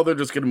they're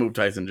just going to move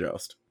Tyson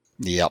Jost.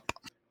 Yep.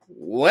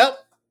 Well,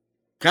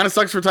 kind of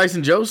sucks for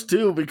Tyson Jost,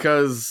 too,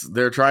 because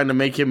they're trying to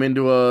make him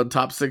into a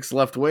top 6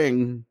 left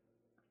wing,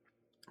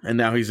 and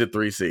now he's at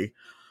 3C.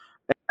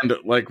 And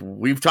like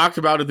we've talked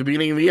about at the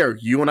beginning of the year,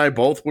 you and I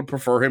both would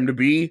prefer him to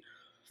be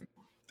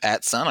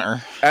at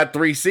center at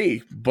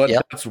 3C, but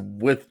that's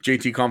with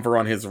JT Compher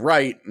on his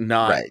right,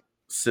 not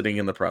sitting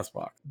in the press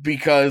box.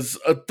 Because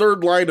a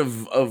third line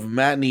of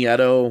Matt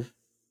Nieto,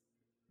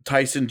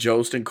 Tyson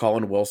Jost, and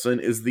Colin Wilson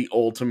is the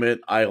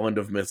ultimate island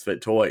of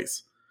misfit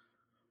toys.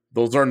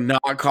 Those are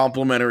not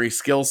complementary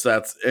skill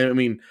sets. I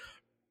mean,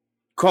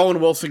 Colin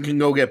Wilson can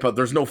go get, but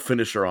there's no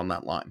finisher on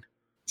that line.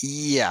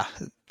 Yeah,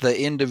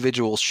 the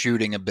individual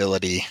shooting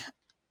ability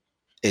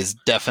is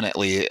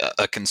definitely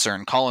a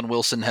concern. Colin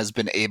Wilson has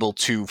been able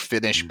to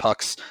finish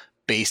pucks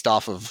based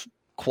off of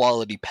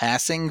quality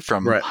passing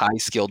from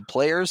high-skilled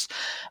players.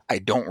 I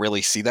don't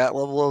really see that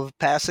level of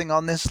passing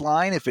on this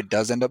line if it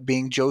does end up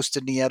being Jost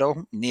and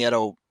Nieto.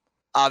 Nieto,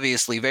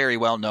 obviously very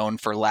well known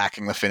for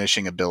lacking the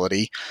finishing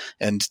ability,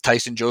 and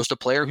Tyson Jost, a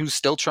player who's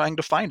still trying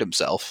to find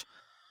himself.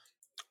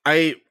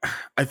 I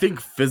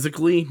think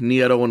physically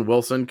Nieto and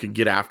Wilson can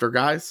get after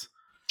guys.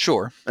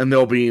 Sure. And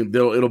it'll be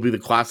the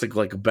classic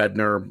like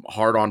Bednar,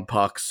 hard on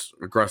pucks,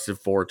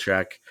 aggressive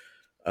forecheck,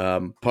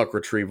 puck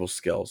retrieval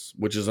skills,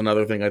 which is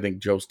another thing I think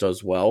Jost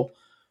does well.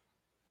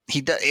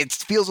 It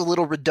feels a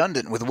little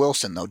redundant with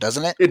Wilson though,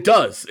 doesn't it? It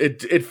does.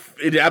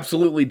 It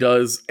absolutely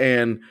does,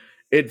 and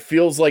it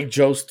feels like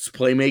Jost's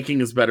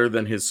playmaking is better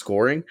than his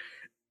scoring.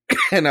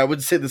 And I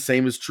would say the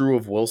same is true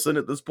of Wilson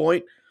at this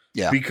point.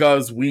 Yeah.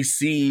 Because we've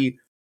seen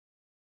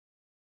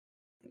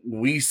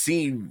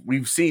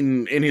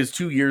in his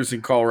 2 years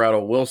in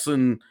Colorado,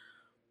 Wilson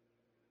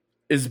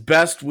is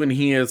best when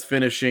he is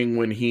finishing,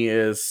 when he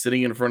is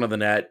sitting in front of the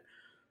net,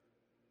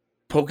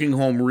 poking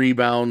home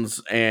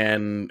rebounds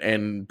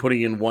and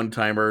putting in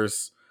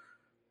one-timers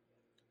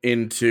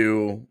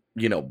into,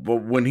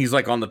 but when he's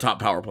like on the top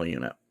power play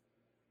unit.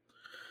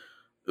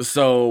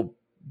 So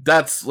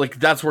that's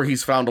where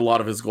he's found a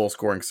lot of his goal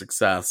scoring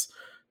success,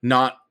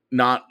 not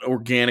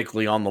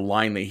organically on the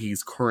line that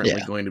he's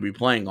currently going to be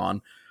playing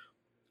on.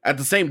 At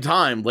the same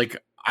time,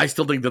 I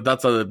still think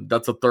that's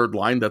a third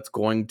line that's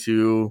going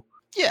to.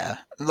 Yeah,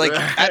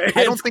 I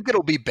don't think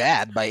it'll be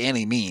bad by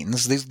any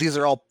means. These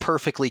are all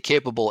perfectly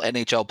capable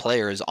NHL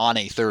players on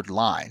a third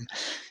line.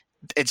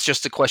 It's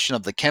just a question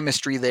of the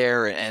chemistry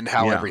there and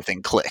how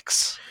everything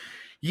clicks.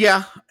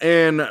 Yeah,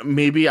 and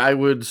maybe I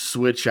would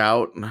switch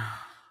out.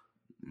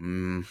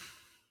 Do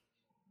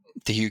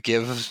you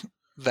give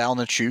Val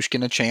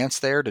Nichushkin a chance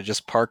there to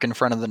just park in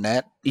front of the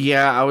net?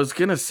 Yeah, I was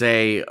gonna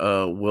say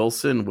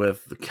Wilson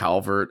with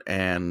Calvert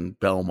and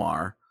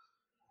Belmar.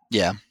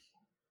 Yeah,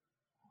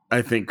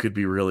 I think could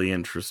be really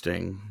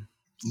interesting.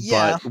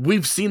 Yeah, but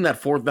we've seen that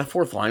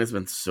fourth line has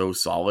been so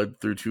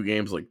solid through 2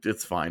 games.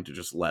 It's fine to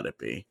just let it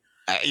be.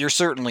 You're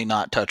certainly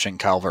not touching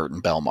Calvert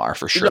and Belmar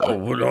for sure.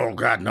 No,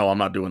 God, no, I'm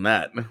not doing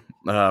that.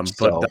 But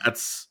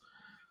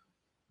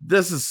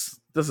this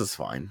is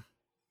fine.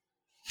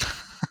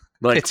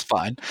 It's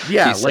fine.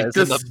 Yeah,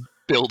 this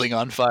building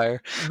on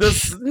fire.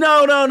 This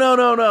no.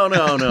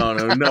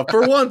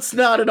 For once,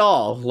 not at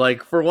all.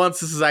 For once,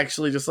 this is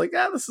actually just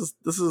this is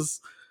this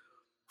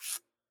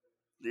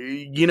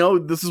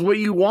is what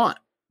you want.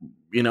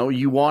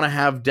 You want to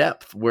have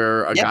depth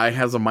where a guy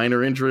has a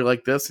minor injury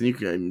like this, and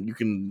you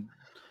can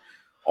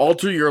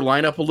alter your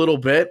lineup a little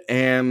bit,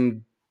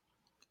 and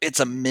it's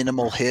a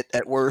minimal hit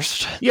at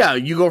worst. Yeah,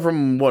 you go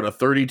from a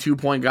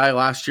 32-point guy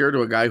last year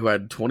to a guy who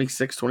had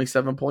 26,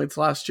 27 points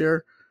last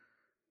year.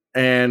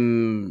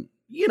 And,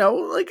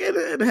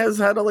 it has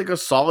had a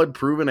solid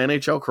proven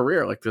NHL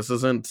career. This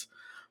isn't,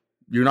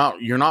 you're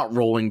not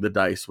rolling the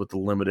dice with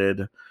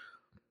a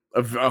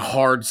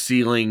hard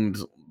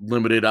ceilinged,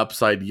 limited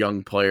upside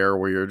young player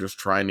where you're just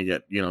trying to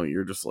get,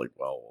 you're just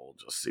we'll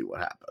just see what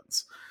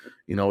happens.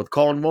 With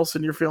Colin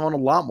Wilson, you're feeling a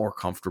lot more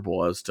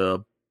comfortable as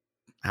to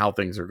how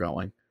things are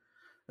going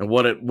and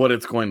what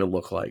it's going to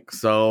look like.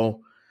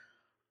 So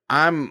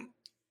I'm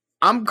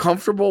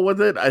comfortable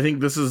with it. I think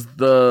this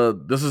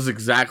is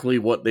exactly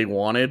what they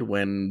wanted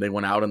when they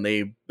went out and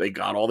they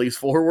got all these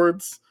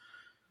forwards.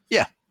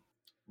 Yeah.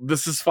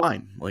 This is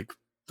fine.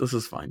 This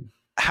is fine.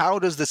 How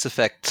does this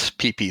affect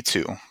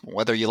PP2?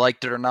 Whether you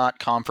liked it or not,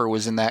 Compher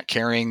was in that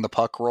carrying the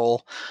puck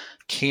role.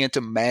 Can't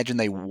imagine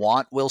they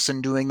want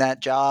Wilson doing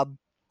that job,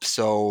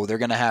 so they're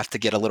going to have to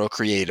get a little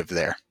creative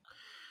there.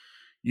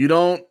 You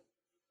don't...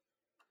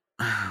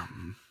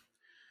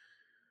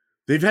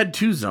 They've had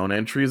 2 zone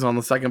entries on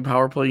the second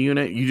power play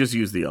unit. You just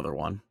use the other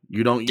one.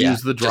 You don't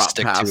use the drop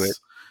pass.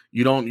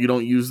 You don't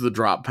use the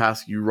drop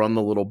pass. You run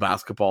the little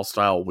basketball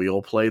style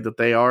wheel play that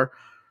they are.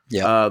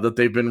 Yeah. That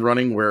they've been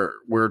running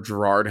where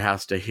Girard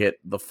has to hit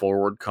the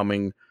forward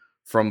coming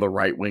from the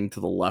right wing to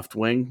the left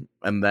wing,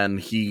 and then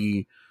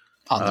he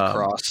on the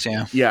cross.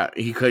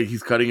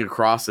 He's cutting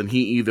across, and he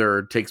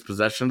either takes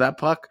possession of that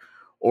puck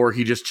or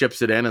he just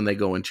chips it in and they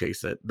go and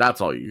chase it.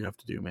 That's all you have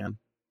to do, man.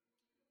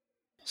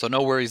 So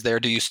no worries there.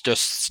 Do you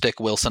just stick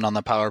Wilson on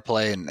the power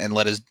play and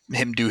let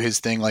him do his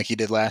thing like he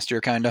did last year,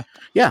 kind of?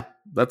 Yeah,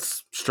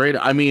 that's straight.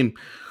 I mean,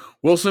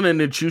 Wilson and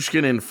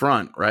Nichushkin in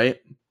front, right?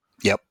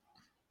 Yep.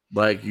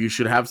 You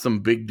should have some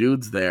big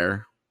dudes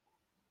there.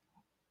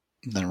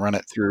 And then run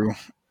it through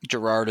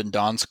Girard and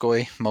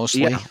Donskoy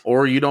mostly. Yeah,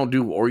 or you don't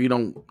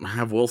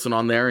have Wilson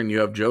on there and you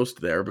have Jost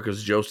there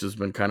because Jost has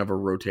been kind of a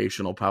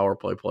rotational power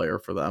play player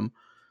for them.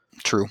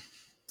 True.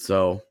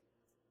 So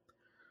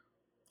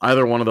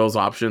either one of those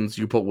options,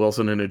 you put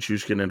Wilson and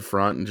Nichushkin in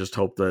front and just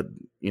hope that,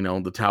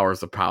 the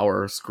towers of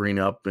power screen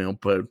up,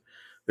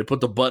 they put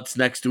the butts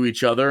next to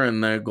each other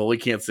and the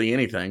goalie can't see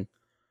anything.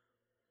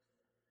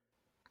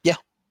 Yeah.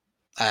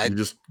 You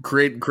just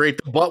create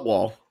the butt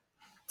wall.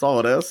 That's all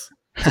it is.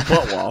 It's a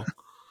butt wall.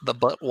 The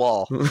butt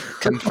wall.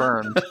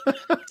 Confirmed.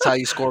 That's how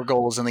you score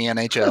goals in the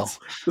NHL.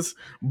 Just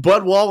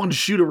butt wall and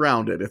shoot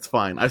around it. It's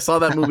fine. I saw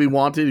that movie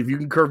Wanted. If you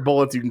can curve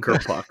bullets, you can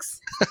curve pucks.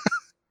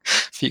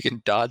 If you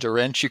can dodge a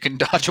wrench, you can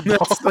dodge a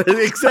ball.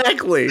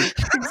 Exactly.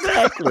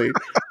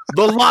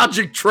 The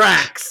logic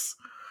tracks.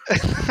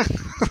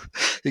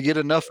 You get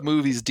enough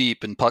movies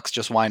deep and pucks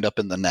just wind up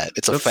in the net.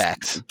 It's a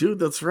fact. Dude,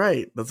 that's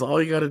right. That's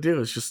all you got to do.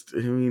 It's just,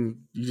 you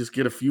just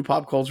get a few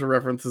pop culture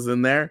references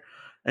in there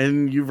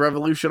and you've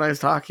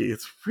revolutionized hockey.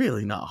 It's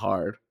really not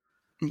hard.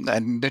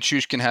 And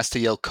Nichushkin has to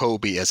yell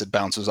Kobe as it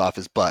bounces off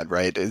his butt,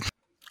 right?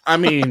 I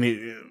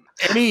mean,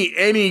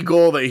 any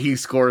goal that he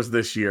scores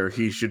this year,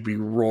 he should be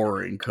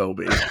roaring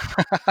Kobe.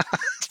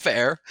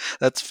 Fair.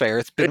 That's fair.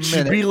 It's been a minute.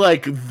 It should be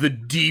like the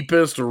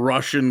deepest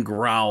Russian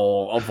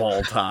growl of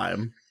all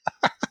time.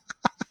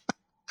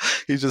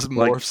 He just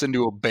morphs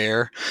into a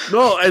bear.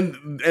 No, and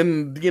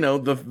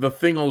the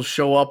thing will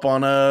show up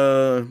on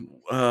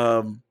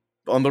the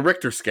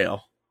Richter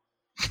scale.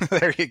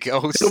 There you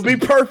go. It'll be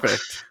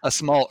perfect. A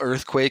small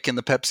earthquake in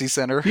the Pepsi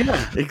Center.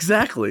 Yeah,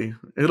 exactly.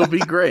 It'll be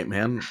great,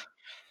 man.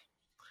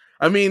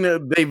 I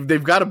mean,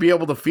 they've got to be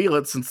able to feel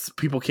it since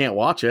people can't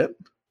watch it.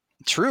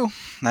 True.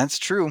 That's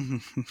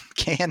true.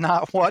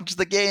 Cannot watch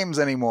the games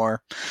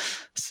anymore.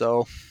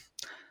 So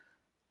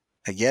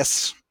I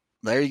guess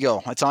there you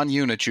go. It's on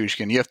you,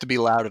 Nichushkin. You have to be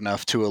loud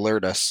enough to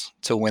alert us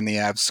to when the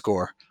Avs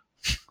score.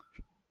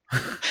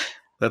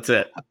 That's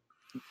it.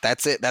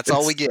 That's it. That's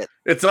all we get.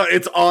 It's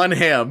on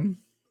him.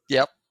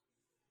 Yep.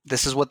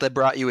 This is what they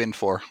brought you in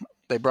for.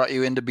 They brought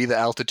you in to be the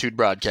altitude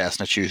broadcast,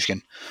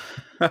 Nichushkin.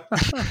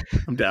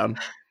 I'm down.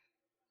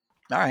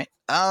 All right.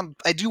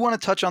 I do want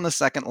to touch on the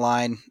second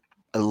line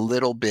a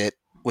little bit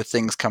with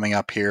things coming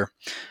up here.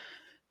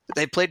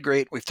 They played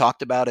great. We've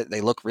talked about it.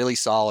 They look really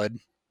solid.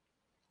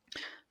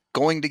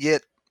 Going to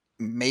get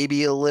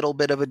maybe a little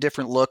bit of a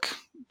different look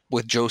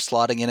with Joe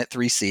slotting in at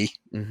 3C.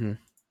 Mm-hmm.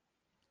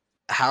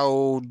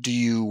 How do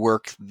you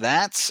work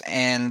that?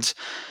 And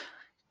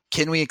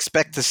can we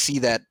expect to see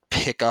that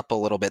pick up a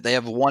little bit? They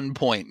have 1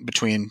 point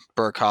between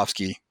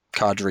Burakovsky,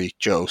 Kadri,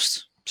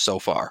 Jost so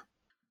far.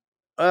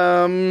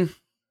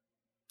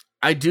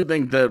 I do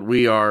think that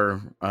we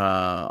are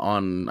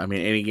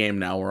any game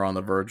now we're on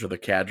the verge of the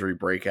Kadri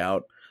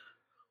breakout.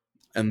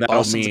 And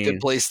that'll mean a good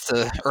place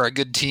or a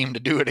good team to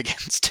do it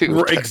against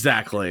too.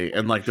 Exactly.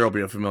 And there'll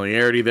be a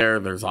familiarity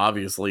there. There's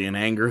obviously an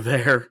anger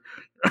there.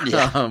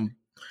 Yeah.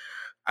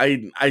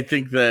 I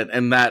think that,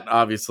 and that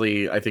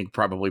obviously I think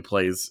probably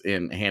plays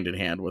in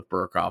hand with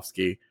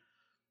Burakovsky.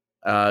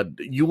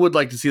 You would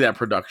like to see that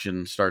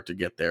production start to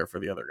get there for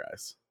the other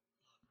guys.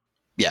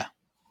 Yeah,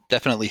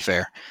 definitely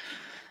fair.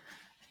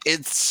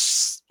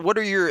 What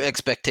are your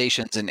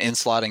expectations in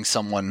slotting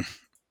someone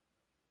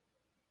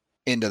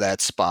into that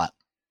spot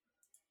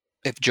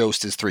if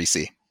Jost is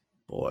 3C?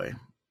 Boy,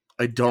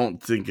 I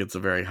don't think it's a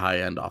very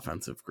high-end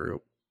offensive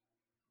group.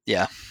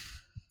 Yeah.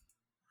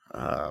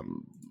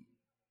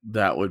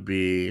 That would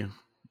be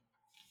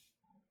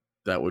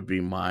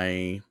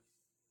my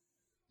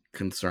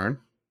concern.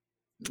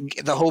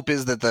 The hope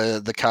is that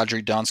the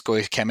Kadri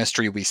Donskoy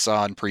chemistry we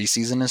saw in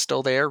preseason is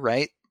still there,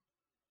 right?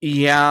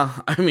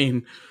 Yeah, I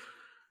mean,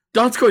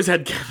 Donskoy's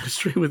had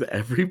chemistry with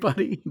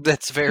everybody.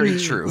 That's very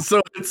true.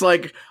 So it's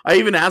like, I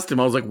even asked him,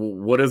 I was like, well,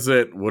 what is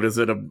it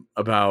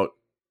about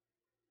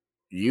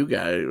you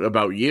guys,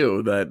 about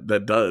you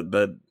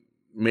that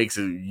makes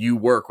you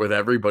work with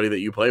everybody that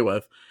you play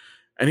with?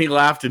 And he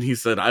laughed and he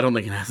said, I don't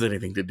think it has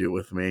anything to do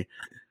with me.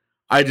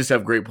 I just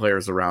have great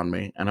players around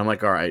me. And I'm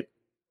like, all right,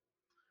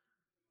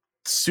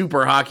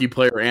 super hockey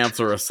player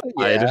answer aside,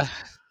 yeah.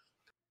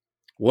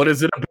 What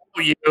is it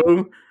about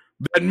you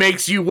that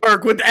makes you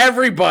work with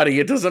everybody?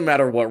 It doesn't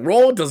matter what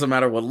role, it doesn't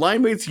matter what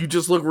line mates, you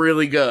just look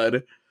really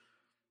good.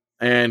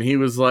 And he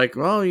was like,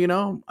 well,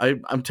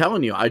 I'm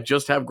telling you, I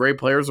just have great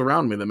players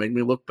around me that make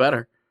me look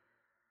better.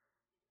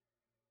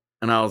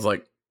 And I was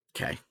like,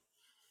 okay.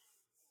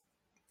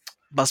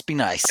 Must be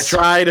nice.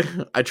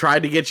 I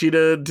tried to get you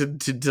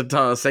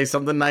to say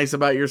something nice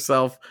about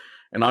yourself,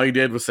 and all you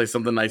did was say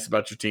something nice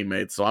about your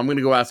teammates. So I'm going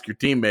to go ask your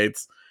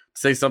teammates to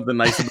say something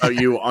nice about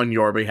you on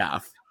your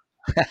behalf.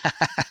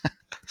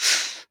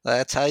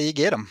 That's how you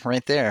get them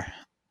right there.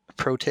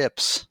 Pro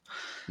tips.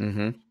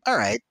 Mm-hmm. All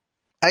right.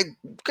 I'm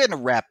going to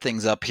wrap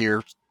things up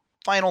here.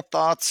 Final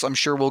thoughts. I'm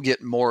sure we'll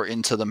get more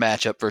into the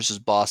matchup versus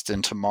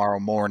Boston tomorrow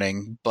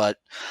morning, but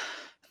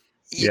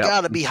you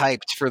got to be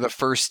hyped for the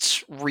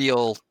first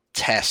real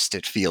test,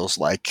 it feels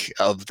like,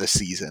 of the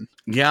season.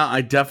 Yeah,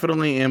 I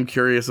definitely am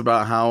curious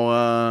about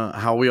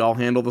how we all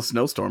handle the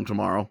snowstorm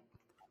tomorrow.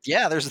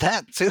 Yeah, there's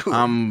that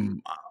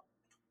too.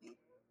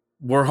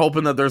 We're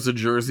hoping that there's a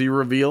jersey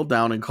reveal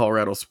down in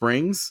Colorado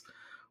Springs.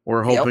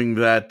 We're hoping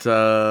that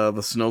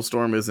the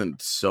snowstorm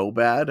isn't so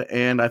bad,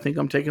 and I think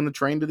I'm taking the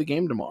train to the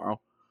game tomorrow.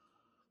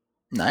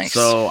 Nice.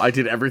 So I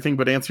did everything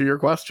but answer your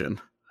question.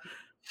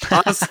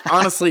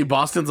 Honestly,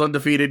 Boston's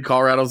undefeated.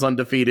 Colorado's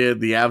undefeated.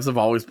 The Avs have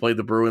always played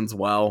the Bruins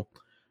well.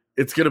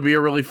 It's going to be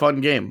a really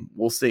fun game.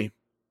 We'll see.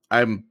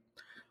 I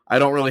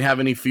don't really have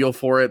any feel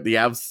for it. The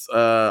Avs,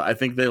 I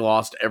think they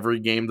lost every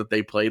game that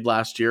they played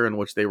last year, in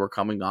which they were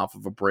coming off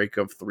of a break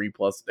of 3+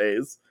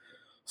 days.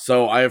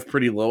 So I have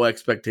pretty low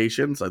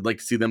expectations. I'd like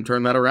to see them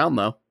turn that around,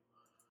 though.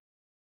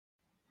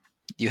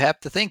 You have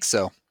to think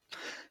so.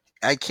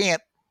 I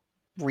can't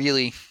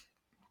really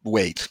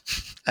wait.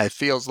 It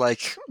feels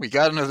like we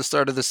got into the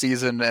start of the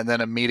season and then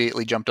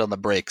immediately jumped on the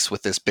brakes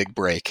with this big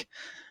break.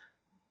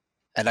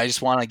 And I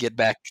just want to get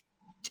back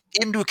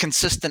into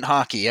consistent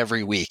hockey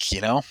every week,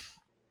 you know?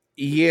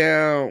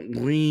 Yeah,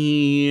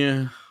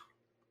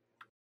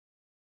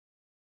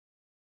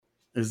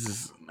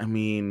 does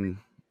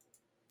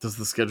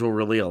the schedule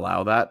really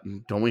allow that?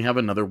 Don't we have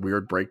another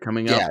weird break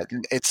coming up? Yeah,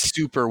 it's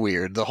super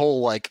weird. The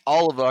whole,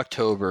 all of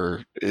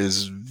October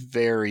is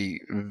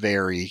very,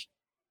 very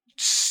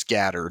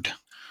scattered.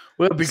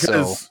 Well,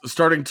 because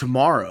starting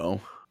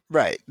tomorrow.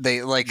 Right.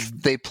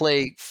 They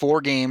play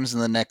 4 games in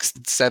the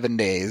next 7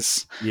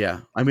 days.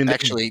 Yeah.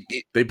 Actually,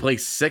 they play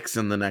 6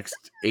 in the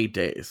next 8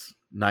 days,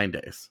 9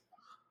 days.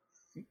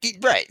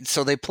 Right.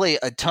 So they play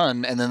a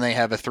ton, and then they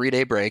have a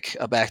 3-day break,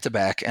 a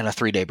back-to-back, and a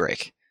 3-day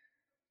break.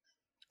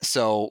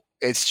 So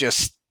it's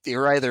just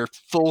You're either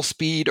full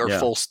speed or Yeah.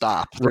 full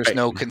stop. There's Right.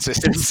 no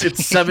consistency.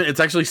 It's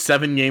actually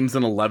 7 games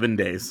in 11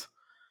 days.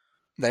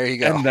 There you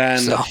go.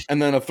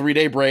 And then a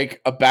 3-day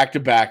break, a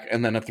back-to-back,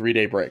 and then a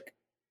 3-day break.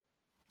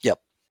 Yep.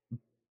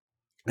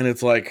 And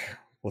it's like,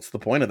 what's the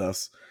point of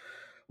this?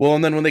 Well,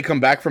 and then when they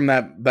come back from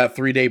that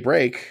 3-day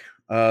break,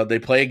 they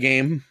play a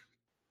game.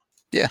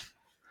 Yeah.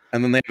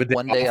 And then they have a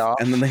One day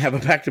off. and then they have a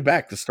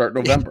back-to-back to start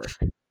November.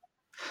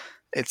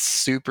 It's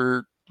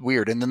super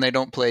weird. And then they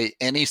don't play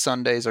any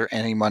Sundays or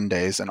any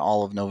Mondays in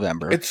all of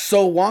November. It's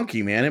so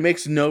wonky, man. It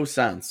makes no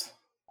sense.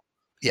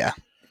 Yeah.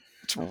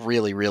 It's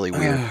really, really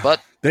weird.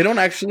 But they don't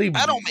actually.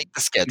 I don't make the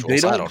schedule. They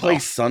don't, I don't play know.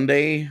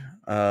 Sunday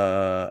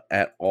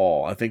at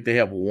all. I think they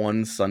have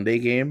one Sunday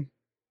game.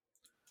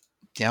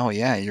 Oh,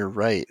 yeah, you're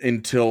right.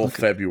 Until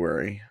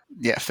February.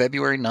 Yeah,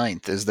 February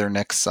 9th is their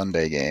next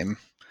Sunday game.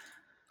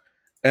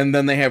 And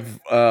then they have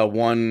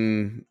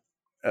one.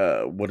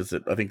 What is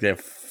it? I think they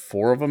have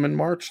 4 of them in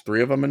March.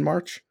 3 of them in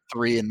March.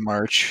 3 in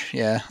March,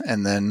 yeah.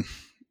 And then,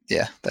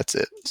 yeah, that's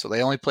it. So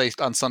they only played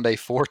on Sunday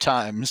 4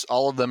 times.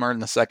 All of them are in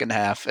the second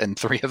half, and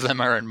 3 of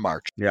them are in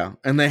March. Yeah,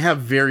 and they have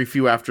very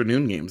few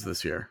afternoon games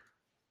this year.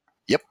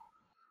 Yep.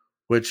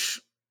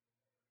 Which...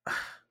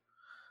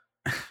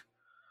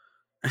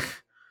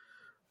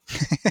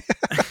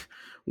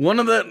 one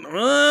of the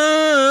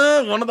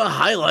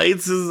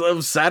highlights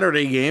of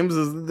Saturday games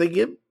is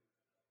that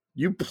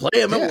you play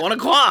them at 1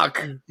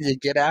 o'clock. You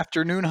get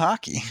afternoon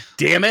hockey.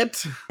 Damn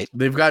it!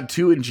 They've got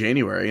 2 in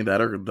January.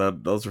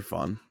 Those are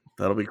fun.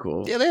 That'll be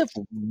cool. Yeah, they have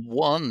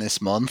 1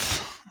 this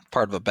month,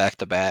 part of a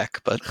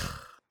back-to-back. But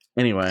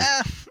anyway,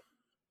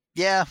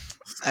 yeah.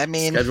 I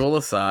mean, schedule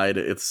aside,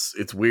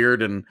 it's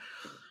weird and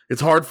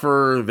it's hard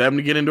for them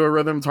to get into a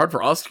rhythm. It's hard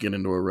for us to get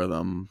into a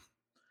rhythm.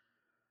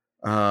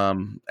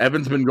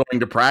 Evan's been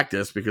going to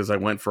practice because I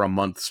went for a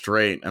month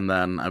straight, and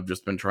then I've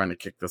just been trying to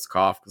kick this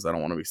cough because I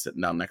don't want to be sitting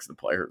down next to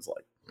players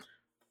like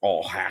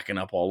all hacking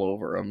up all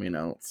over them.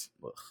 It's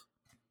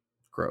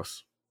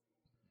gross.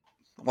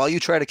 While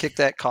you try to kick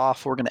that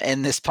cough, we're going to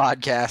end this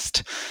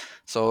podcast.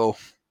 So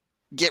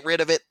get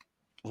rid of it.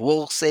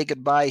 We'll say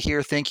goodbye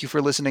here. Thank you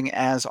for listening.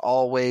 As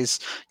always,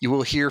 you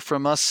will hear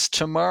from us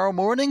tomorrow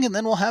morning, and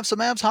then we'll have some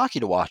Avs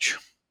hockey to watch.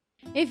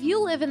 If you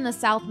live in the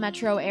South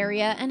Metro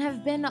area and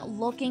have been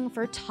looking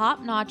for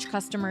top-notch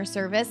customer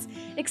service,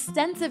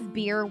 extensive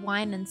beer,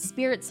 wine, and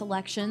spirit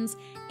selections,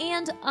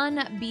 and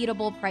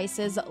unbeatable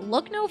prices,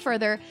 look no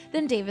further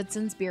than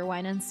Davidson's Beer,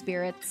 Wine, and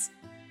Spirits.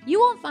 You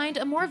won't find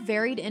a more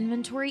varied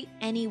inventory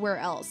anywhere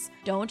else.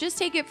 Don't just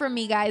take it from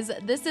me, guys.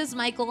 This is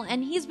Michael,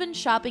 and he's been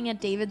shopping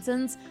at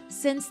Davidson's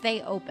since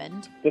they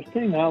opened. The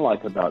thing I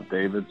like about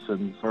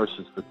Davidson's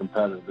versus the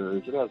competitor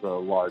is it has a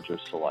larger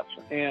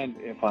selection. And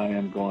if I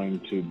am going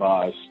to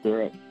buy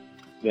spirit,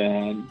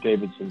 then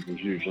Davidson's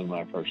is usually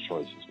my first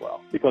choice as well,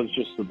 because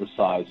just of the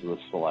size of the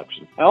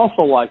selection. I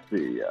also like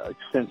the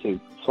extensive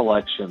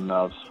selection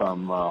of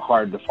some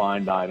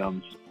hard-to-find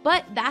items.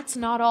 But that's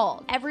not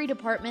all. Every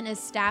department is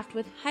staffed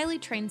with highly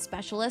trained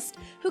specialists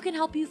who can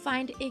help you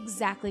find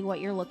exactly what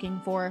you're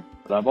looking for.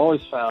 But I've always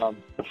found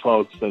the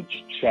folks that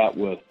you chat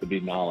with to be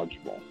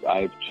knowledgeable.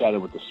 I've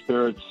chatted with the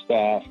spirits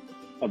staff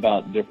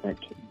about different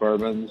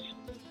bourbons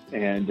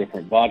and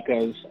different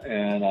vodkas,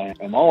 and I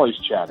am always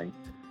chatting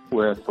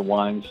with the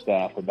wine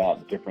staff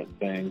about different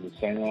things and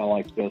saying, I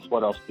like this,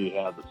 what else do you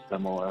have that's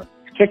similar?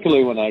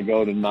 Particularly when I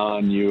go to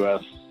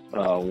non-U.S.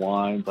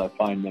 wines, I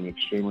find them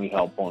extremely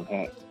helpful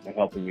in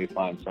helping me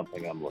find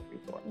something I'm looking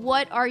for.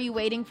 What are you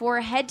waiting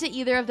for? Head to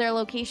either of their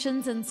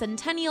locations in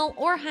Centennial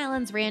or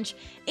Highlands Ranch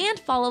and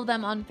follow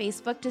them on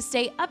Facebook to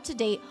stay up to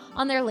date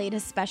on their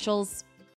latest specials.